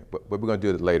 Okay, but we're going to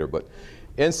do it later. But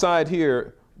inside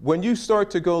here, when you start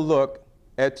to go look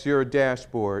at your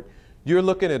dashboard, you're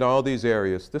looking at all these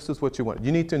areas. This is what you want.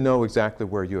 You need to know exactly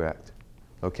where you're at.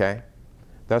 Okay?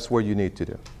 That's where you need to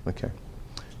do. Okay?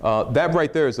 That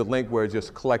right there is a link where it's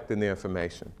just collecting the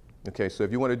information. Okay, so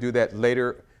if you want to do that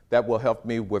later, that will help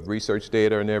me with research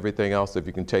data and everything else. If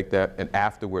you can take that and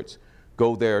afterwards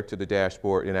go there to the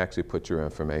dashboard and actually put your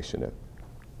information in.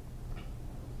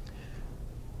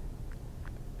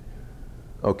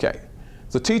 Okay,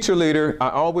 so teacher leader, I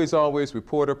always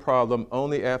report a problem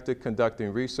only after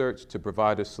conducting research to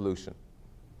provide a solution.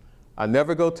 I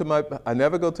never go to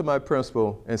my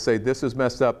principal and say this is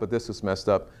messed up, but this is messed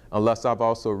up, unless I've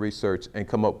also researched and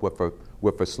come up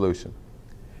with a solution.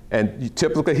 And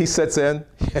typically he sits in,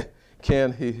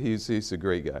 Ken, he's a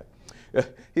great guy.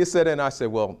 He sat in and I said,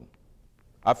 well,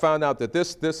 I found out that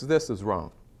this is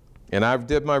wrong. And I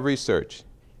did my research.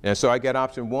 And so I get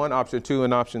option 1, option 2,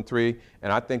 and option 3,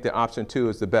 and I think that option 2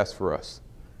 is the best for us.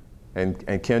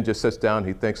 And Ken just sits down,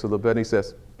 he thinks a little bit, and he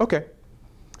says, okay.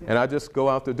 And I just go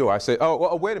out the door. I say, oh,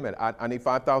 well, wait a minute, I need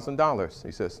 $5,000.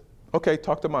 He says, okay,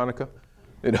 talk to Monica.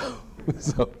 You know,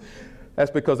 so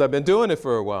that's because I've been doing it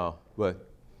for a while. But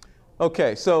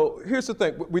okay, so here's the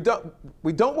thing. We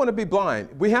don't want to be blind.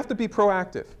 We have to be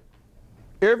proactive.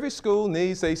 Every school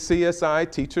needs a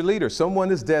CSI teacher leader. Someone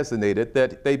is designated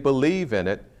that they believe in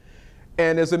it.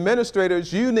 And as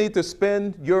administrators, you need to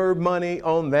spend your money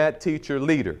on that teacher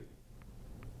leader.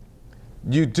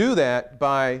 You do that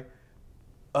by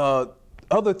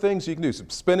other things you can do.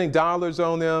 Spending dollars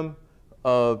on them,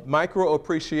 micro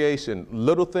appreciation,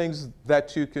 little things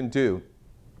that you can do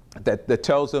that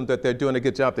tells them that they're doing a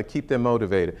good job to keep them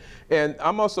motivated. And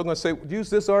I'm also going to say, use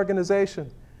this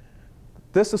organization.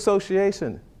 This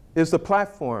association is the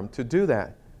platform to do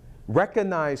that.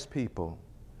 Recognize people.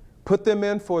 Put them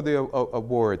in for the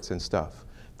awards and stuff.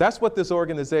 That's what this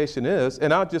organization is.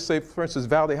 And I'll just say, for instance,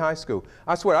 Valley High School.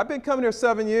 I swear, I've been coming here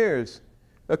 7 years.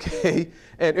 Okay?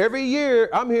 And every year,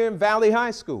 I'm here in Valley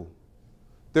High School.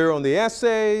 They're on the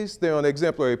essays. They're on the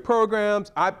exemplary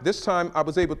programs. This time, I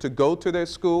was able to go to their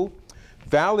school.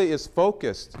 Valley is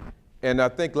focused. And I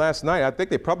think last night, I think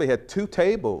they probably had 2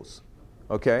 tables.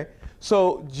 Okay?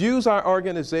 So use our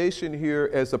organization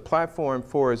here as a platform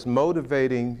for us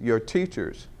motivating your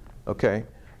teachers, okay?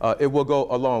 It will go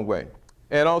a long way.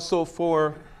 And also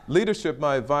for leadership,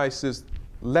 my advice is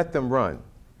let them run.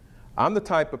 I'm the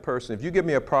type of person, if you give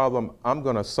me a problem, I'm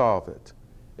going to solve it.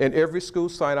 And every school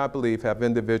site, I believe, have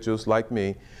individuals like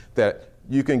me that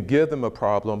you can give them a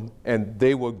problem and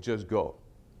they will just go,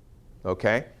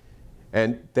 okay?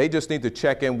 And they just need to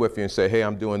check in with you and say, hey,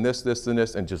 I'm doing this, this, and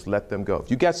this, and just let them go. If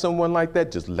you got someone like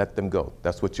that, just let them go.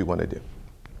 That's what you want to do.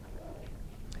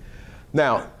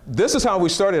 Now, this is how we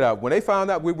started out. When they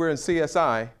found out we were in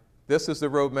CSI, this is the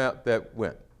roadmap that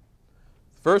went.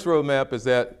 First roadmap is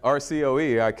that our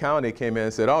COE, our county, came in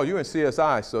and said, oh, you're in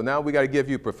CSI, so now we got to give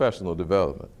you professional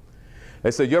development.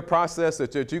 They said, your process is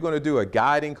that you're going to do a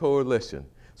guiding coalition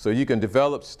so you can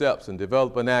develop steps and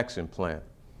develop an action plan.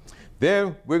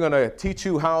 Then we're going to teach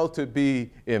you how to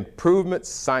be improvement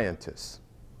scientists.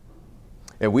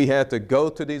 And we had to go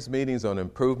to these meetings on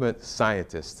improvement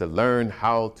scientists to learn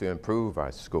how to improve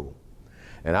our school.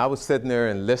 And I was sitting there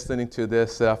and listening to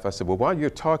this stuff. I said, well, while you're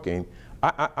talking,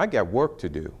 I got work to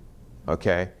do,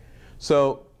 okay?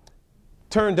 So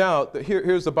turned out that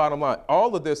here's the bottom line.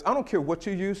 All of this, I don't care what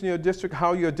you use in your district,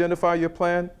 how you identify your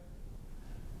plan,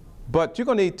 but you're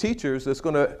going to need teachers that's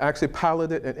going to actually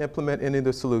pilot it and implement any of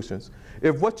the solutions.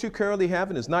 If what you currently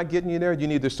have is not getting you there, you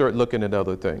need to start looking at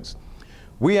other things.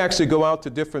 We actually go out to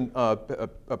different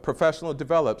professional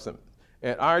development,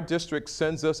 and our district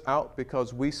sends us out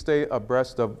because we stay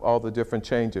abreast of all the different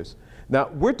changes. Now,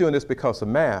 we're doing this because of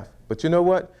math, but you know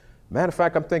what? Matter of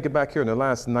fact, I'm thinking back here in the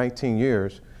last 19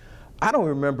 years, I don't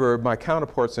remember my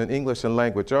counterparts in English and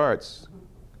language arts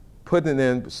putting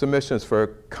in submissions for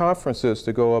conferences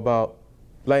to go about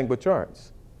language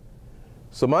arts.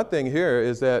 So my thing here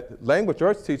is that language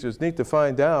arts teachers need to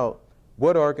find out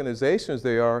what organizations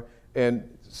they are,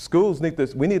 and schools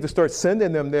we need to start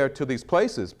sending them there to these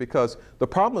places, because the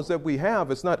problems that we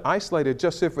have is not isolated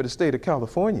just here for the state of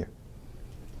California.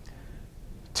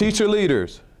 Teacher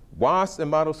leaders, WASP and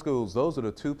model schools, those are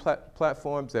the two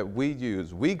platforms that we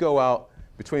use. We go out,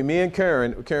 between me and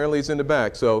Karen Lee's in the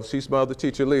back, so she's the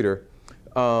teacher leader,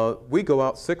 we go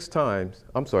out 6 times,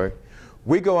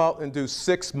 we go out and do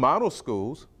 6 model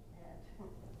schools,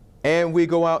 and we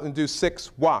go out and do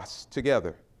 6 WASPs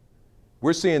together.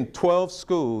 We're seeing 12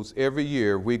 schools every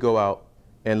year. We go out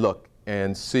and look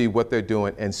and see what they're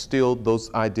doing and steal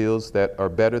those ideals that are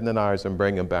better than ours and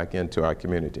bring them back into our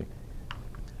community.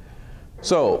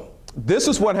 So this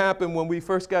is what happened when we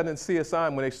first got in CSI,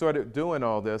 and when they started doing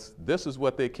all this. This is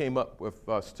what they came up with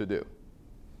us to do.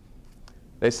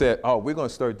 They said, oh, we're going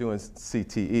to start doing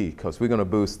CTE because we're going to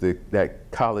boost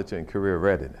that college and career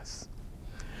readiness.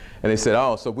 And they said,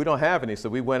 oh, so we don't have any. So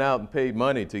we went out and paid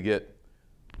money to get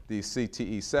these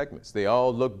CTE segments. They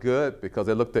all look good because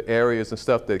they look at areas and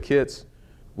stuff that kids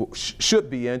should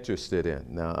be interested in.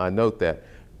 Now, I note that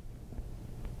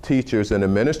teachers and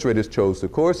administrators chose the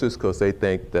courses because they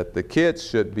think that the kids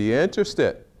should be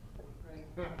interested.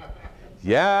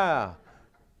 Yeah,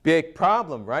 big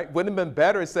problem, right? Wouldn't it have been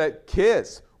better if said,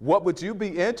 kids, what would you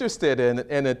be interested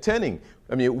in attending?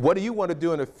 I mean, what do you want to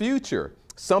do in the future?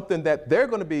 Something that they're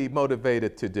going to be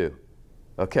motivated to do.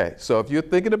 Okay, so if you're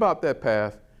thinking about that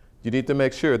path, you need to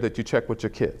make sure that you check with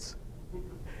your kids.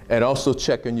 And also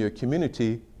check in your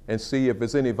community and see if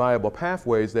there's any viable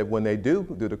pathways that when they do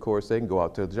the course, they can go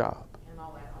out to the job. And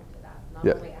I'll add on to that. Not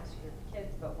Yeah. only ask your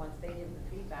kids, but once they give the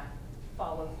feedback,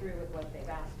 follow through with what they've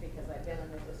asked, because I've been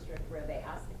in the district where they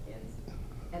asked the kids,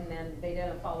 and then they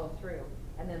didn't follow through.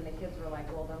 And then the kids were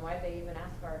like, well, then why'd they even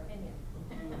ask our opinion?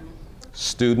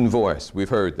 Student voice, we've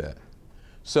heard that.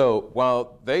 So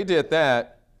while they did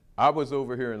that, I was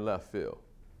over here in left field.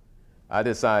 I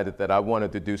decided that I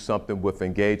wanted to do something with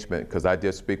engagement because I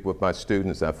did speak with my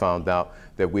students. I found out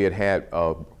that we had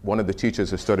one of the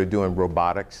teachers that started doing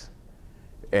robotics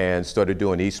and started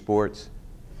doing esports.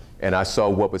 And I saw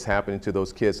what was happening to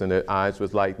those kids and their eyes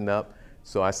was lighting up.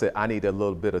 So I said, I need a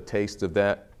little bit of taste of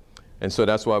that. And so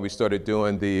that's why we started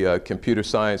doing the computer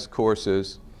science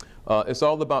courses. It's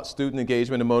all about student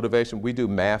engagement and motivation. We do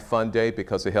Math Fun Day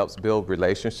because it helps build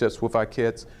relationships with our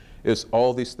kids. It's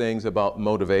all these things about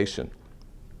motivation.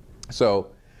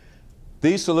 So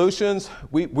these solutions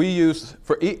we use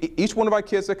for each one of our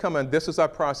kids that come in. This is our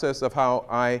process of how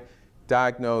I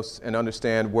diagnose and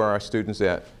understand where our students are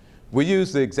at. We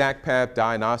use the exact path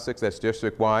diagnostics that's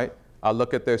district-wide. I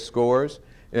look at their scores,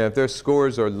 and if their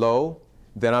scores are low,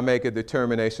 then I make a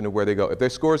determination of where they go. If their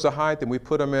scores are high, then we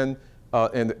put them in,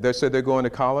 and they said they're going to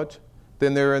college,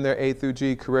 then they're in their A through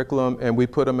G curriculum, and we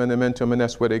put them in the Momentum, and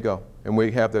that's where they go, and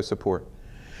we have their support.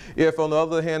 If, on the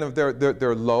other hand, if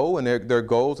they're low and their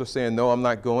goals are saying, no, I'm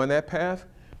not going that path,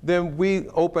 then we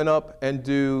open up and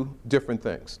do different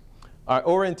things. Our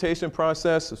orientation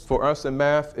process for us in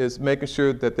math is making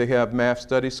sure that they have math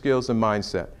study skills and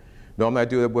mindset. Normally I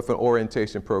do it with an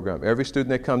orientation program. Every student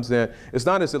that comes in, it's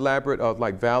not as elaborate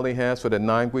like Valley has for the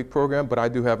 9-week program, but I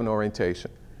do have an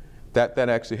orientation. That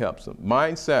actually helps them.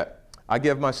 Mindset, I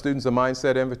give my students a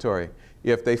mindset inventory.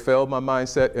 If they failed my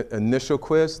mindset initial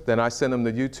quiz, then I send them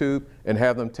to YouTube and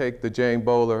have them take the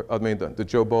the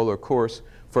Joe Bowler course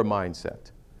for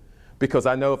mindset. Because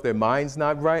I know if their mind's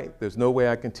not right, there's no way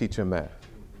I can teach them math.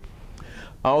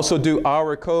 I also do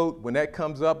hour code. When that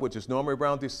comes up, which is normally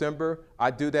around December,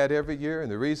 I do that every year.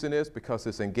 And the reason is because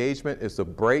it's engagement, it's a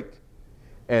break,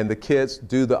 and the kids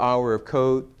do the hour of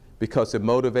code because it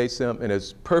motivates them, and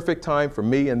it's perfect time for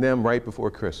me and them right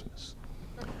before Christmas.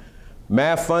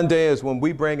 Math Fun Day is when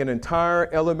we bring an entire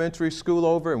elementary school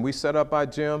over and we set up our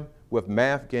gym with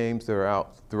math games that are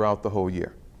out throughout the whole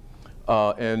year.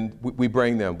 and we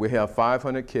bring them. We have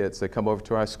 500 kids that come over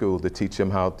to our school to teach them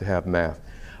how to have math.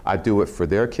 I do it for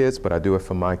their kids, but I do it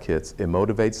for my kids. It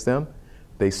motivates them.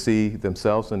 They see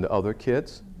themselves in the other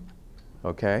kids,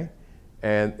 okay?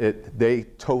 And they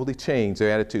totally change their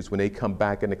attitudes when they come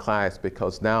back into class,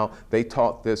 because now they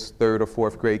taught this 3rd or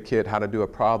 4th grade kid how to do a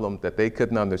problem that they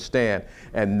couldn't understand.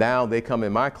 And now they come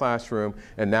in my classroom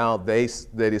and now they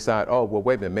decide, oh, well,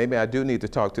 wait a minute, maybe I do need to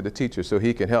talk to the teacher so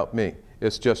he can help me.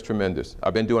 It's just tremendous.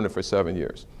 I've been doing it for 7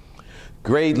 years.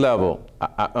 Grade level,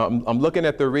 I'm looking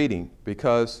at their reading,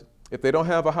 because if they don't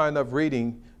have a high enough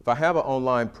reading, if I have an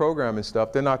online program and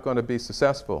stuff, they're not going to be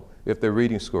successful if their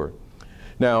reading score.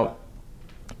 Now,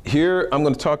 here, I'm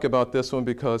going to talk about this one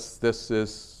because this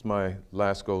is my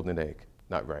last golden egg.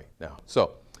 Not right now.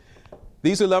 So,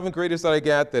 these 11th graders that I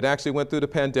got that actually went through the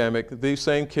pandemic, these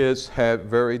same kids had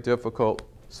very difficult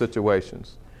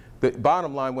situations. The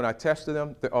bottom line, when I tested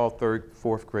them, they're all 3rd,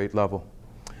 4th grade level.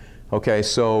 Okay,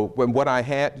 so what I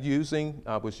had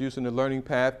I was using the learning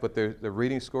path, but the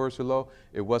reading scores are low.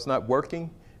 It was not working,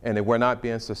 and they were not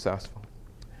being successful.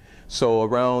 So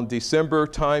around December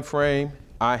time frame,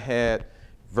 I had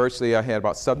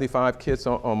about 75 kids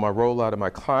on my rollout of my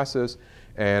classes,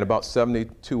 and about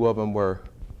 72 were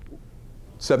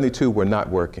not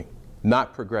working,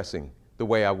 not progressing the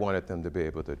way I wanted them to be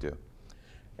able to do.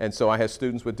 And so I had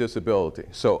students with disability.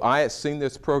 So I had seen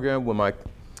this program when my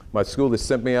school had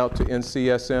sent me out to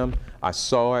NCSM. I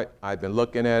saw it, I'd been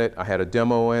looking at it, I had a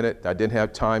demo in it, I didn't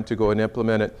have time to go and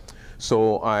implement it.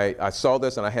 So I saw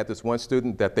this, and I had this one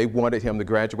student that they wanted him to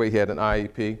graduate. He had an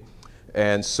IEP.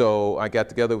 And so I got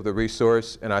together with a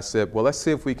resource, and I said, well, let's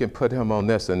see if we can put him on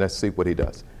this, and let's see what he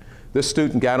does. This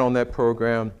student got on that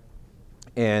program,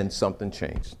 and something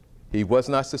changed. He was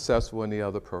not successful in the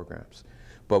other programs.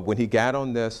 But when he got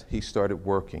on this, he started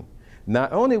working.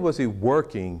 Not only was he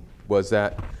working, was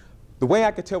that the way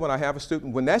I could tell when I have a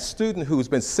student, when that student who's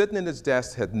been sitting in his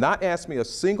desk had not asked me a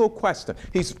single question,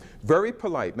 he's very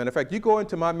polite. Matter of fact, you go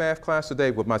into my math class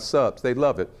today with my subs, they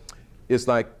love it. It's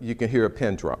like you can hear a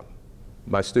pin drop.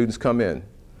 My students come in,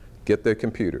 get their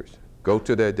computers, go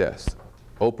to their desks,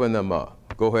 open them up,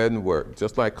 go ahead and work,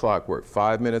 just like clockwork.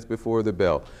 5 minutes before the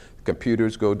bell,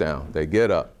 computers go down. They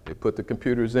get up, they put the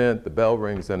computers in, the bell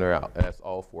rings, and they're out. And that's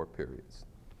all 4 periods.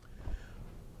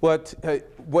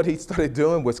 What he started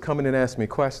doing was coming and asking me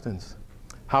questions.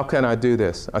 How can I do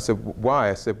this? I said, why?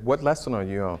 I said, what lesson are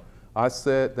you on? I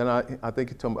said, then I think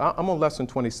he told me, I'm on lesson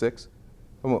 26.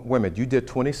 I went, wait a minute, you did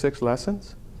 26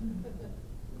 lessons?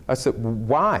 I said,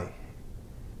 why?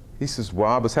 He says,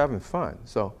 well, I was having fun.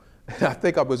 So I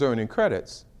think I was earning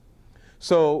credits.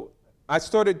 So I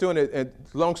started doing it, and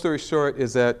long story short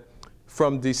is that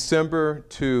from December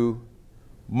to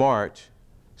March,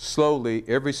 slowly,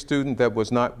 every student that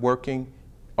was not working,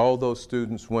 all those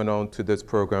students went on to this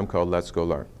program called Let's Go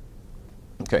Learn.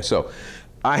 Okay, so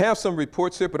I have some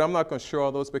reports here, but I'm not going to show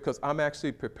all those because I'm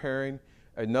actually preparing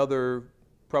another,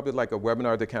 probably like a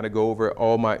webinar to kind of go over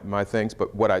all my things.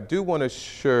 But what I do want to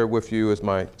share with you is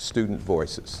my student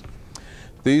voices.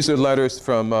 These are letters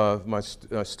from my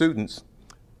students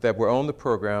that were on the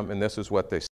program, and this is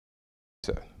what they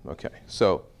said. Okay,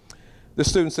 so the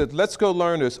student said, Let's Go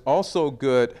Learn is also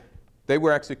good. They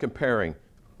were actually comparing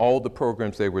all the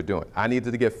programs they were doing. I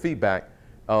needed to get feedback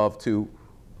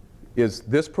is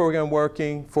this program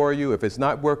working for you? If it's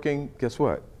not working, guess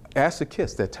what? Ask the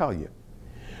kids, they'll tell you.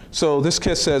 So this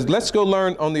kid says, Let's Go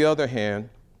Learn, on the other hand,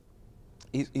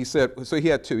 he said, so he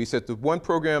had two. He said, the one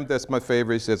program that's my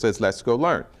favorite, he says, Let's Go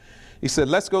Learn. He said,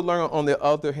 Let's Go Learn, on the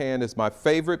other hand, is my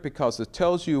favorite because it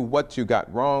tells you what you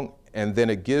got wrong, and then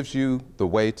it gives you the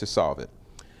way to solve it.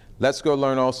 Let's Go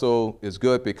Learn also is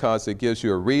good because it gives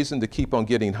you a reason to keep on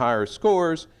getting higher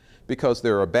scores because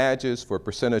there are badges for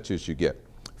percentages you get.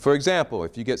 For example,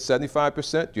 if you get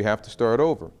 75%, you have to start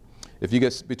over. If you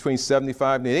get between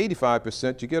 75 and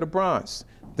 85%, you get a bronze.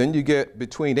 Then you get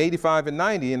between 85 and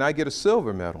 90, and I get a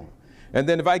silver medal. And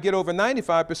then if I get over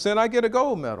 95%, I get a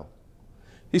gold medal.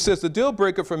 He says the deal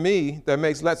breaker for me that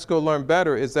makes Let's Go Learn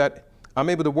better is that I'm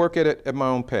able to work at it at my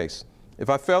own pace. If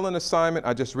I fail an assignment,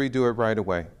 I just redo it right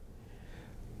away.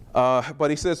 But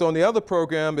he says on the other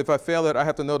program, if I fail it, I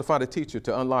have to notify the teacher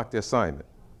to unlock the assignment.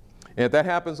 And if that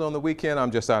happens on the weekend,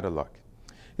 I'm just out of luck.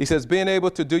 He says being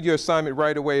able to do your assignment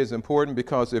right away is important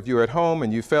because if you're at home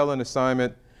and you fail an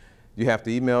assignment, you have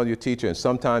to email your teacher, and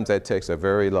sometimes that takes a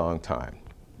very long time.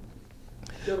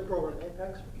 The other program,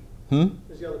 Apex?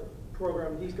 Is the other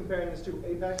program, he's comparing this to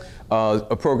Apex?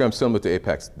 A program similar to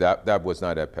Apex. That was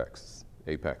not Apex.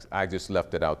 I just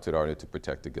left it out in order to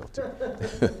protect the guilty.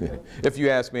 If you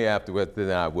ask me afterward,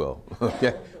 then I will.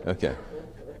 Okay? Okay.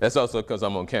 That's also because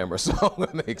I'm on camera, so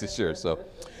I'm making sure. So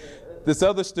this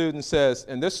other student says,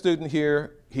 and this student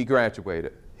here, he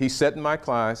graduated. He sat in my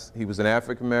class. He was an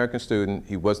African-American student.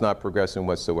 He was not progressing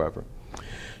whatsoever.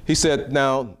 He said,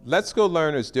 now, Let's Go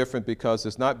Learn is different because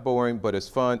it's not boring, but it's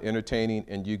fun, entertaining,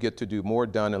 and you get to do more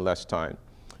done in less time.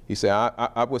 He said,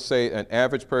 I would say an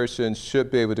average person should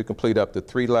be able to complete up to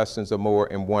 3 lessons or more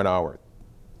in 1 hour.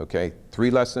 Okay, 3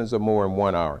 lessons or more in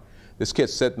 1 hour. This kid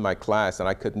sat in my class, and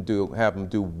I couldn't have him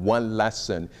do 1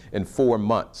 lesson in 4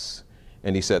 months,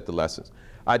 and he said the lessons.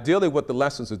 Ideally, what the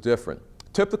lessons are different.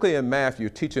 Typically in math, you're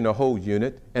teaching a whole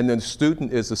unit, and then the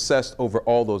student is assessed over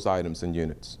all those items and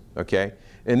units, okay?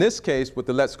 In this case, with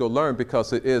the Let's Go Learn,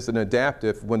 because it is an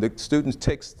adaptive, when the student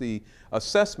takes the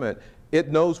assessment,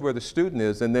 it knows where the student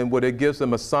is, and then what it gives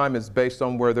them assignments based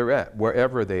on where they're at,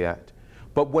 wherever they're at.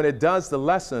 But when it does the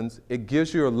lessons, it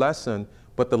gives you a lesson,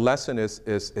 but the lesson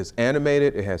is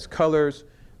animated, it has colors,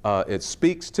 it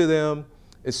speaks to them.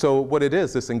 So what it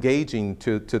is, it's engaging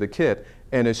to the kid,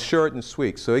 and it's short and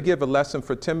sweet. So it gives a lesson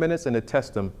for 10 minutes, and it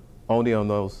tests them only on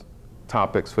those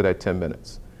topics for that 10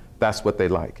 minutes. That's what they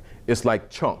like. It's like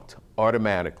chunked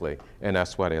automatically, and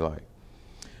that's what they like.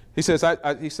 He says,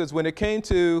 he says, when it came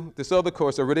to this other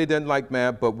course, I really didn't like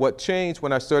math, but what changed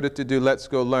when I started to do Let's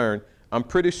Go Learn, I'm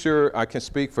pretty sure I can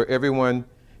speak for everyone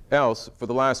else for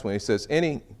the last one. He says,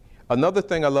 another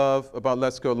thing I love about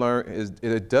Let's Go Learn is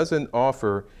it doesn't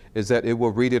offer is that it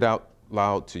will read it out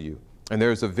loud to you. And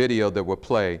there's a video that will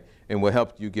play and will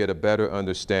help you get a better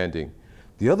understanding.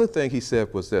 The other thing he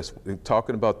said was this,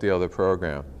 talking about the other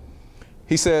program.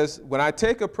 He says, when I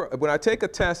take a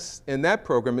test in that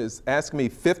program, it's asking me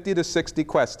 50 to 60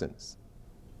 questions.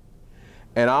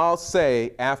 And I'll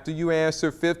say, after you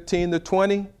answer 15 to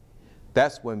 20,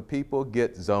 that's when people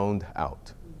get zoned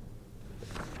out.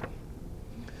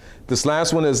 This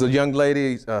last one is a young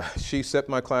lady. She sat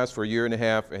in my class for 1.5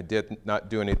 years and did not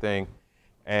do anything.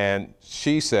 And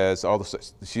she says,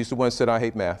 she's the one that said, I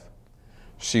hate math.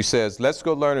 She says, Let's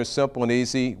Go Learn is simple and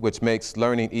easy, which makes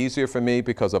learning easier for me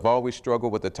because I've always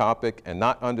struggled with the topic and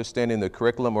not understanding the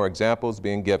curriculum or examples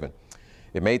being given.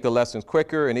 It made the lessons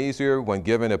quicker and easier when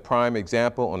given a prime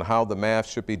example on how the math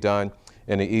should be done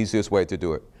and the easiest way to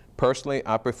do it. Personally,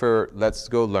 I prefer Let's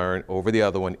Go Learn over the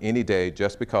other one any day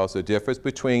just because the difference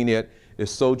between it is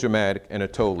so dramatic and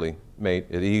it totally made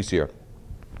it easier.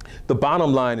 The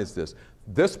bottom line is this.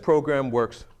 This program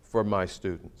works for my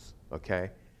students, okay?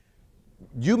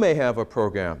 You may have a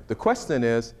program. The question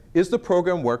is the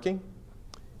program working?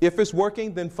 If it's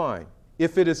working, then fine.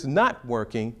 If it is not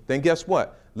working, then guess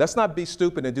what? Let's not be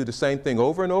stupid and do the same thing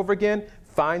over and over again.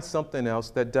 Find something else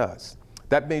that does.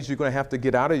 That means you're going to have to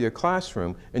get out of your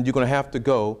classroom and you're going to have to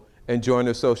go and join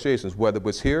associations, whether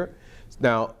it's here.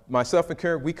 Now, myself and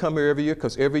Karen, we come here every year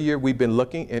because every year we've been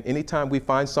looking, and anytime we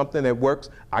find something that works,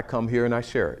 I come here and I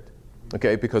share it.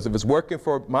 Okay, because if it's working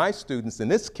for my students, in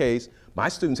this case, my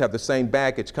students have the same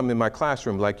baggage coming in my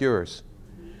classroom like yours.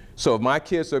 So if my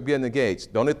kids are getting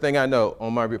engaged, the only thing I know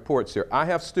on my reports here, I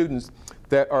have students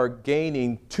that are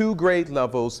gaining 2 grade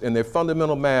levels in their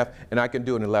fundamental math, and I can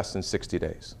do it in less than 60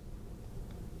 days.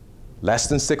 Less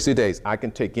than 60 days, I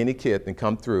can take any kid and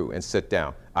come through and sit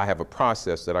down. I have a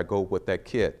process that I go with that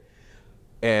kid.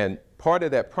 And part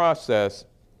of that process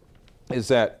is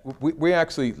that we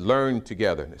actually learn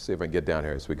together. Let's see if I can get down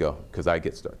here as we go, because I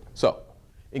get started. So,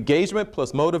 engagement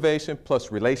plus motivation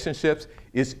plus relationships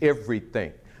is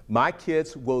everything. My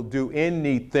kids will do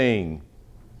anything.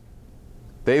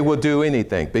 They will do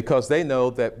anything because they know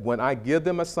that when I give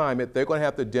them assignment, they're going to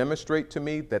have to demonstrate to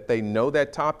me that they know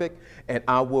that topic, and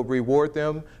I will reward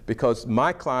them because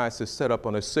my class is set up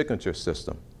on a signature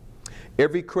system.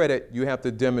 Every credit, you have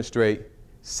to demonstrate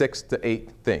 6 to 8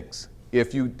 things.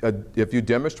 If you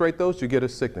demonstrate those, you get a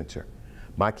signature.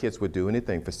 My kids would do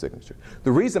anything for signature.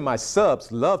 The reason my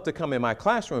subs love to come in my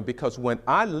classroom because when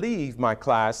I leave my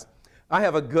class, I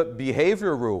have a good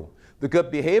behavior rule. The good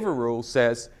behavior rule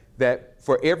says that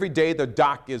for every day the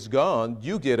doc is gone,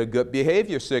 you get a good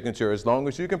behavior signature as long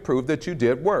as you can prove that you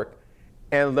did work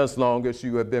and as long as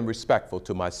you have been respectful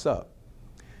to my sub.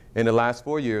 In the last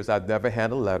 4 years, I've never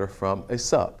had a letter from a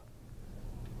sub.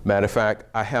 Matter of fact,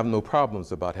 I have no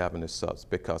problems about having the subs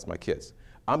because my kids.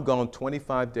 I'm gone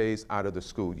 25 days out of the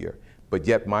school year, but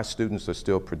yet my students are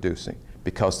still producing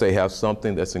because they have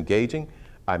something that's engaging.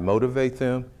 I motivate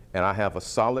them, and I have a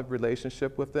solid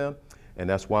relationship with them, and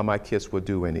that's why my kids will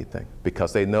do anything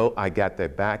because they know I got their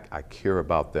back, I care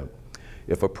about them.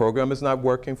 If a program is not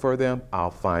working for them, I'll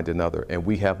find another, and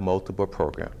we have multiple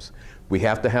programs. We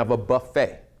have to have a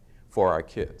buffet for our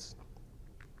kids.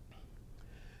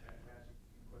 Can I ask you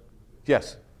a few questions?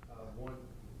 Yes. One,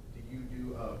 do you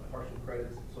do partial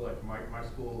credits? So like my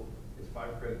school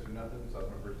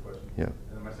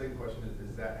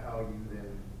that how you then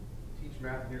teach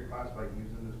math in your class by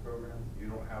using this program? You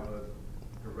don't have a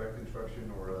direct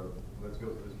instruction or a let's go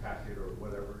through this packet or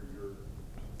whatever your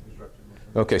instruction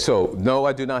is? Okay, so no,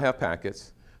 I do not have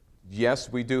packets.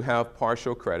 Yes, we do have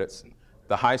partial credits.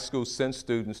 The high school sends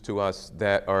students to us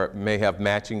that may have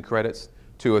matching credits,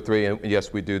 2 or 3, and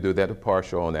yes, we do that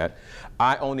partial on that.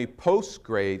 I only post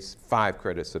grades 5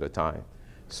 credits at a time.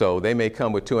 So they may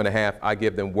come with 2.5. I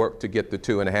give them work to get the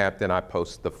 2.5, then I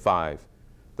post the 5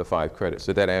 credits.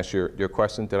 Did that answer your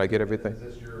question? Did I get everything? Is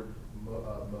this your mode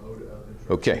of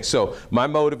instruction? Okay, so my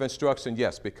mode of instruction,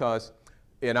 yes, because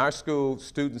in our school,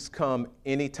 students come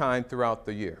anytime throughout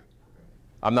the year.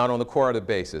 I'm not on a quarter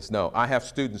basis. No, I have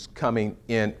students coming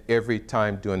in every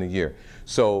time during the year.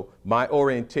 So my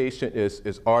orientation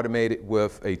is automated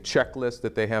with a checklist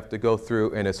that they have to go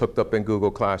through, and it's hooked up in Google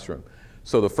Classroom.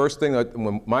 So the first thing,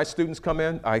 when my students come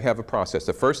in, I have a process.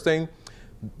 The first thing,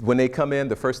 when they come in,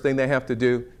 the first thing they have to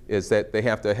do is that they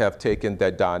have to have taken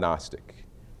that diagnostic,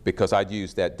 because I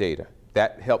use that data.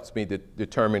 That helps me to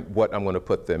determine what I'm going to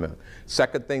put them in.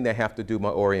 Second thing, they have to do my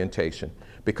orientation,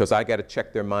 because I got to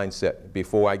check their mindset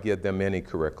before I give them any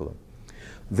curriculum.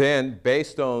 Then,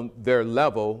 based on their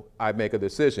level, I make a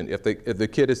decision. If the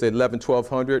kid is at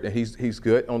 1200 and he's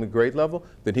good on the grade level,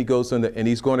 then he goes in and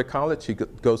he's going to college. He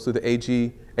goes to the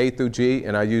A through G,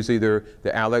 and I use either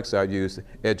the Alex, I use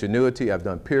Edgenuity, I've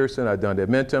done Pearson, I've done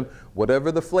Edmentum,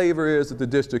 whatever the flavor is that the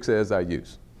district says I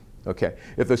use. Okay,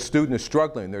 if the student is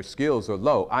struggling, their skills are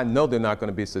low, I know they're not going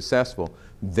to be successful.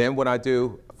 Then what I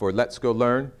do for Let's Go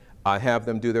Learn, I have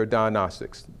them do their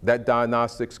diagnostics. That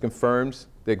diagnostics confirms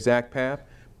the exact path.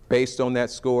 Based on that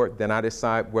score, then I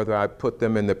decide whether I put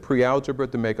them in the pre-algebra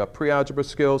to make up pre-algebra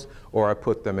skills, or I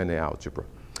put them in the algebra.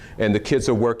 And the kids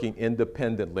are working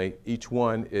independently. Each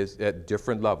one is at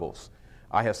different levels.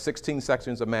 I have 16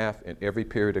 sections of math in every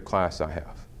period of class I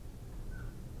have.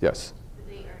 Yes? Do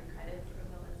they earn credits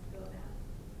from the Let's Go Math?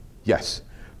 Yes.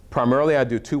 Primarily, I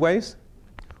do 2 ways.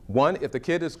 One, if the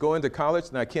kid is going to college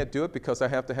and I can't do it because I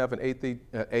have to have an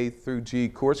A through G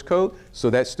course code, so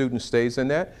that student stays in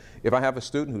that. If I have a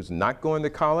student who's not going to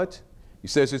college, he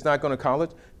says he's not going to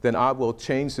college, then I will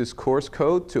change his course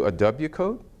code to a W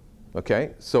code.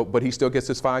 Okay, so, but he still gets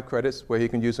his 5 credits where he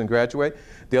can use and graduate.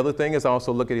 The other thing is I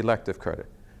also look at elective credit.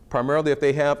 Primarily, if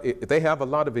they have a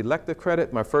lot of elective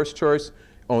credit, my first choice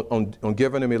on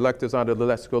giving them electives out of the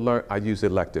Let's Go Learn, I use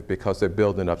elective because they're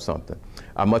building up something.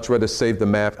 I much rather save the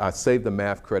math. I save the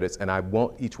math credits, and I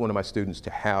want each one of my students to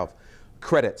have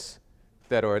credits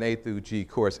that are an A through G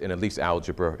course in at least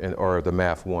algebra or the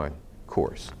Math 1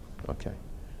 course. Okay.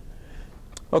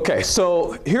 Okay,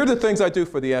 so here are the things I do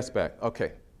for the SBAC.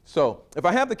 Okay, so if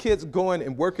I have the kids going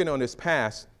and working on this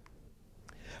pass,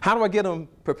 how do I get them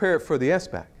prepared for the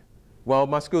SBAC? Well,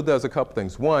 my school does a couple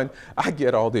things. One, I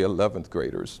get all the 11th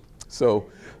graders.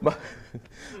 So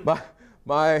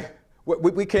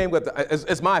we came with,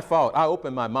 it's my fault. I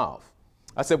opened my mouth.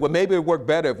 I said, well, maybe it would work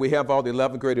better if we have all the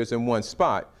 11th graders in one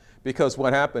spot, because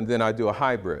what happened, then I do a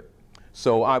hybrid.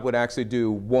 So I would actually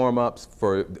do warm-ups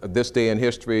for this day in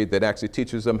history that actually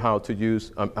teaches them how to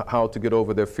use, how to get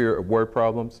over their fear of word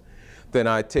problems. Then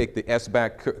I take the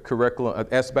SBAC curriculum,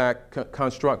 SBAC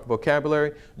construct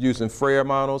vocabulary using Freire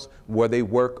models where they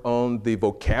work on the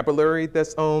vocabulary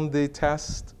that's on the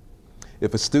test.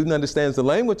 If a student understands the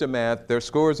language of math, their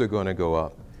scores are going to go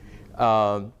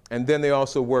up. And then they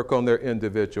also work on their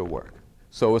individual work.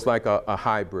 So it's like a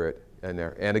hybrid in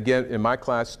there. And again, in my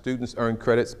class, students earn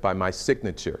credits by my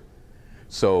signature.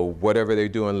 So whatever they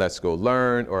do in Let's Go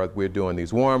Learn, or we're doing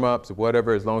these warm-ups,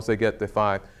 whatever, as long as they get the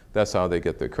 5, that's how they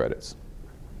get their credits.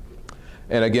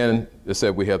 And again, I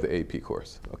said we have the AP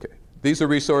course. Okay. These are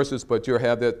resources, but you'll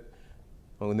have that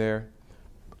on there.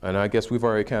 And I guess we've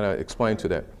already kind of explained to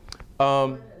that.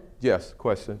 Yes,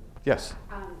 question? Yes.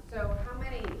 So how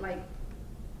many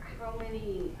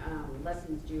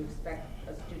lessons do you expect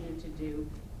a student to do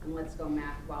in Let's Go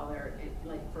Math while they're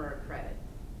for a credit?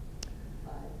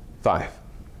 5.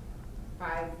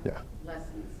 5 Yeah.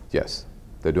 lessons? Yes.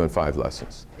 They're doing 5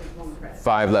 lessons. Is 1 credit?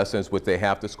 5 lessons, which they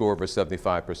have to score over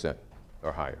 75%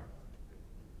 or higher.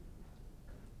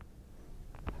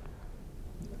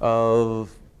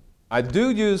 I do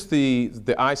use the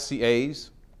ICAs,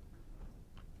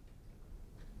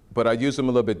 but I use them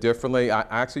a little bit differently. I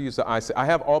actually use the ICA. I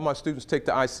have all my students take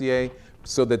the ICA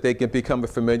so that they can become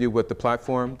familiar with the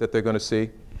platform that they're going to see.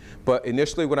 But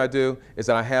initially what I do is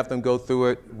that I have them go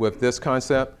through it with this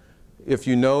concept. If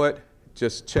you know it,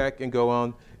 just check and go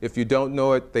on. If you don't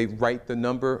know it, they write the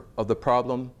number of the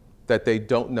problem that they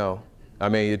don't know. I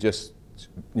mean, it just,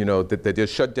 you know, they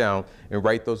just shut down and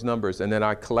write those numbers. And then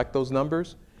I collect those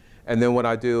numbers. And then what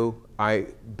I do, I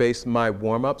base my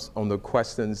warm-ups on the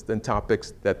questions and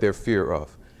topics that they're fear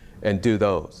of and do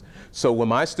those. So when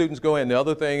my students go in, the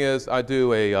other thing is I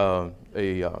do a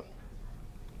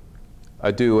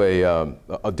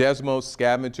Desmos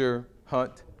scavenger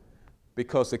hunt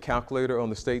because the calculator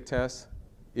on the state test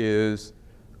is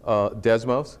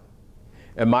Desmos.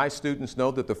 And my students know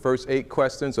that the first 8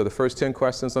 questions or the first 10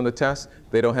 questions on the test,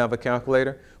 they don't have a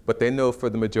calculator, but they know for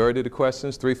the majority of the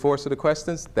questions, 3/4 of the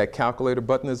questions, that calculator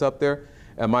button is up there.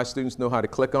 And my students know how to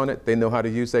click on it. They know how to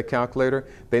use that calculator.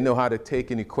 They know how to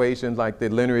take an equation like the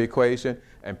linear equation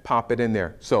and pop it in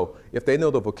there. So if they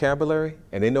know the vocabulary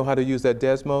and they know how to use that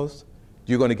Desmos,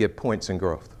 you're going to get points in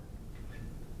growth.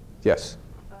 Yes?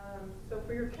 So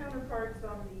for your counterparts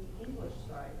on the English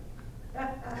side,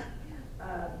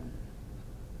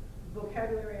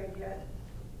 vocabulary I get,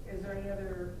 is there any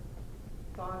other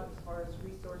thought as far as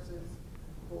resources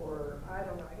for, I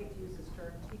don't know, I hate to use this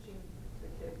term, teaching the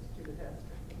kids to the test?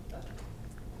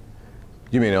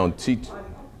 You mean on teach?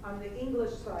 On the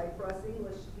English side, for us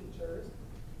English teachers.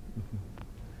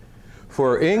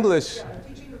 For English? Yeah,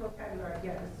 teaching the vocabulary, I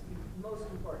guess, is most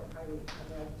important. I've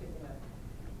taken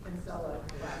a Kinsella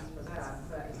class for that.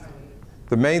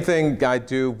 The main thing I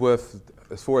do with,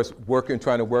 as far as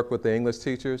trying to work with the English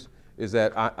teachers, is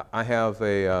that I have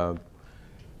an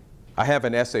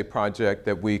essay project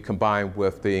that we combine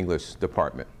with the English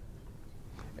department.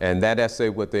 And that essay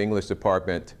with the English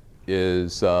department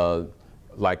is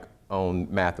like on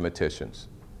mathematicians.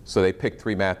 So they pick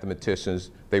 3 mathematicians,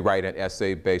 they write an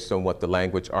essay based on what the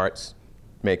language arts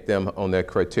make them on their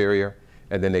criteria,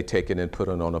 and then they take it and put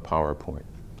it on a PowerPoint.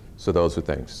 So those are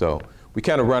things. So we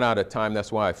kind of run out of time,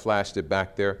 that's why I flashed it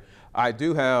back there. I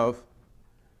do have,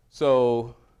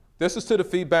 so this is to the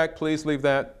feedback, please leave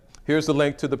that. Here's the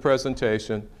link to the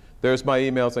presentation. There's my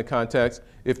emails and contacts.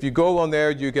 If you go on there,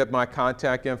 you get my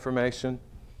contact information.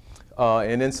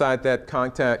 And inside that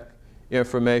contact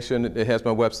information, it has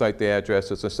my website, the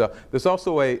addresses and stuff. There's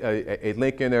also a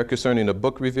link in there concerning a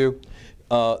book review.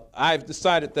 I've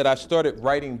decided that I started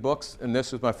writing books, and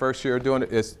this is my first year doing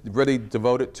it. It's really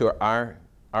devoted to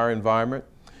our environment.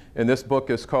 And this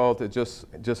book is called,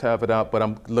 just have it out, but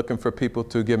I'm looking for people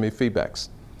to give me feedbacks.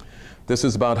 This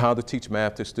is about how to teach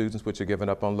math to students which are giving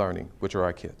up on learning, which are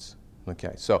our kids.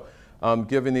 Okay, so I'm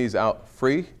giving these out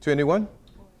free to anyone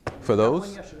for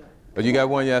those. Oh, you got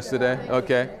one yesterday?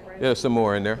 Okay, there's some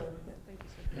more in there.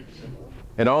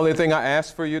 And the only thing I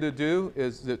ask for you to do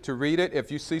is to read it.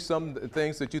 If you see some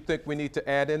things that you think we need to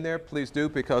add in there, please do,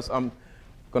 because I'm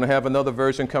going to have another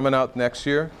version coming out next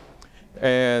year.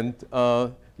 And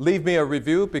leave me a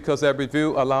review, because that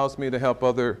review allows me to help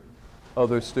other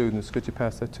students. Could you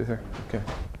pass that to her? Okay.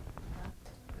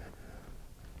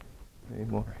 Any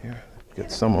more here? Get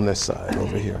some on this side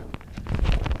over here.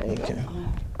 Okay.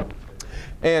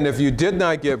 And if you did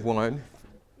not give one,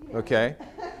 okay,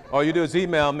 all you do is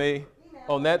email me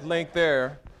on that link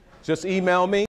there. Just email me.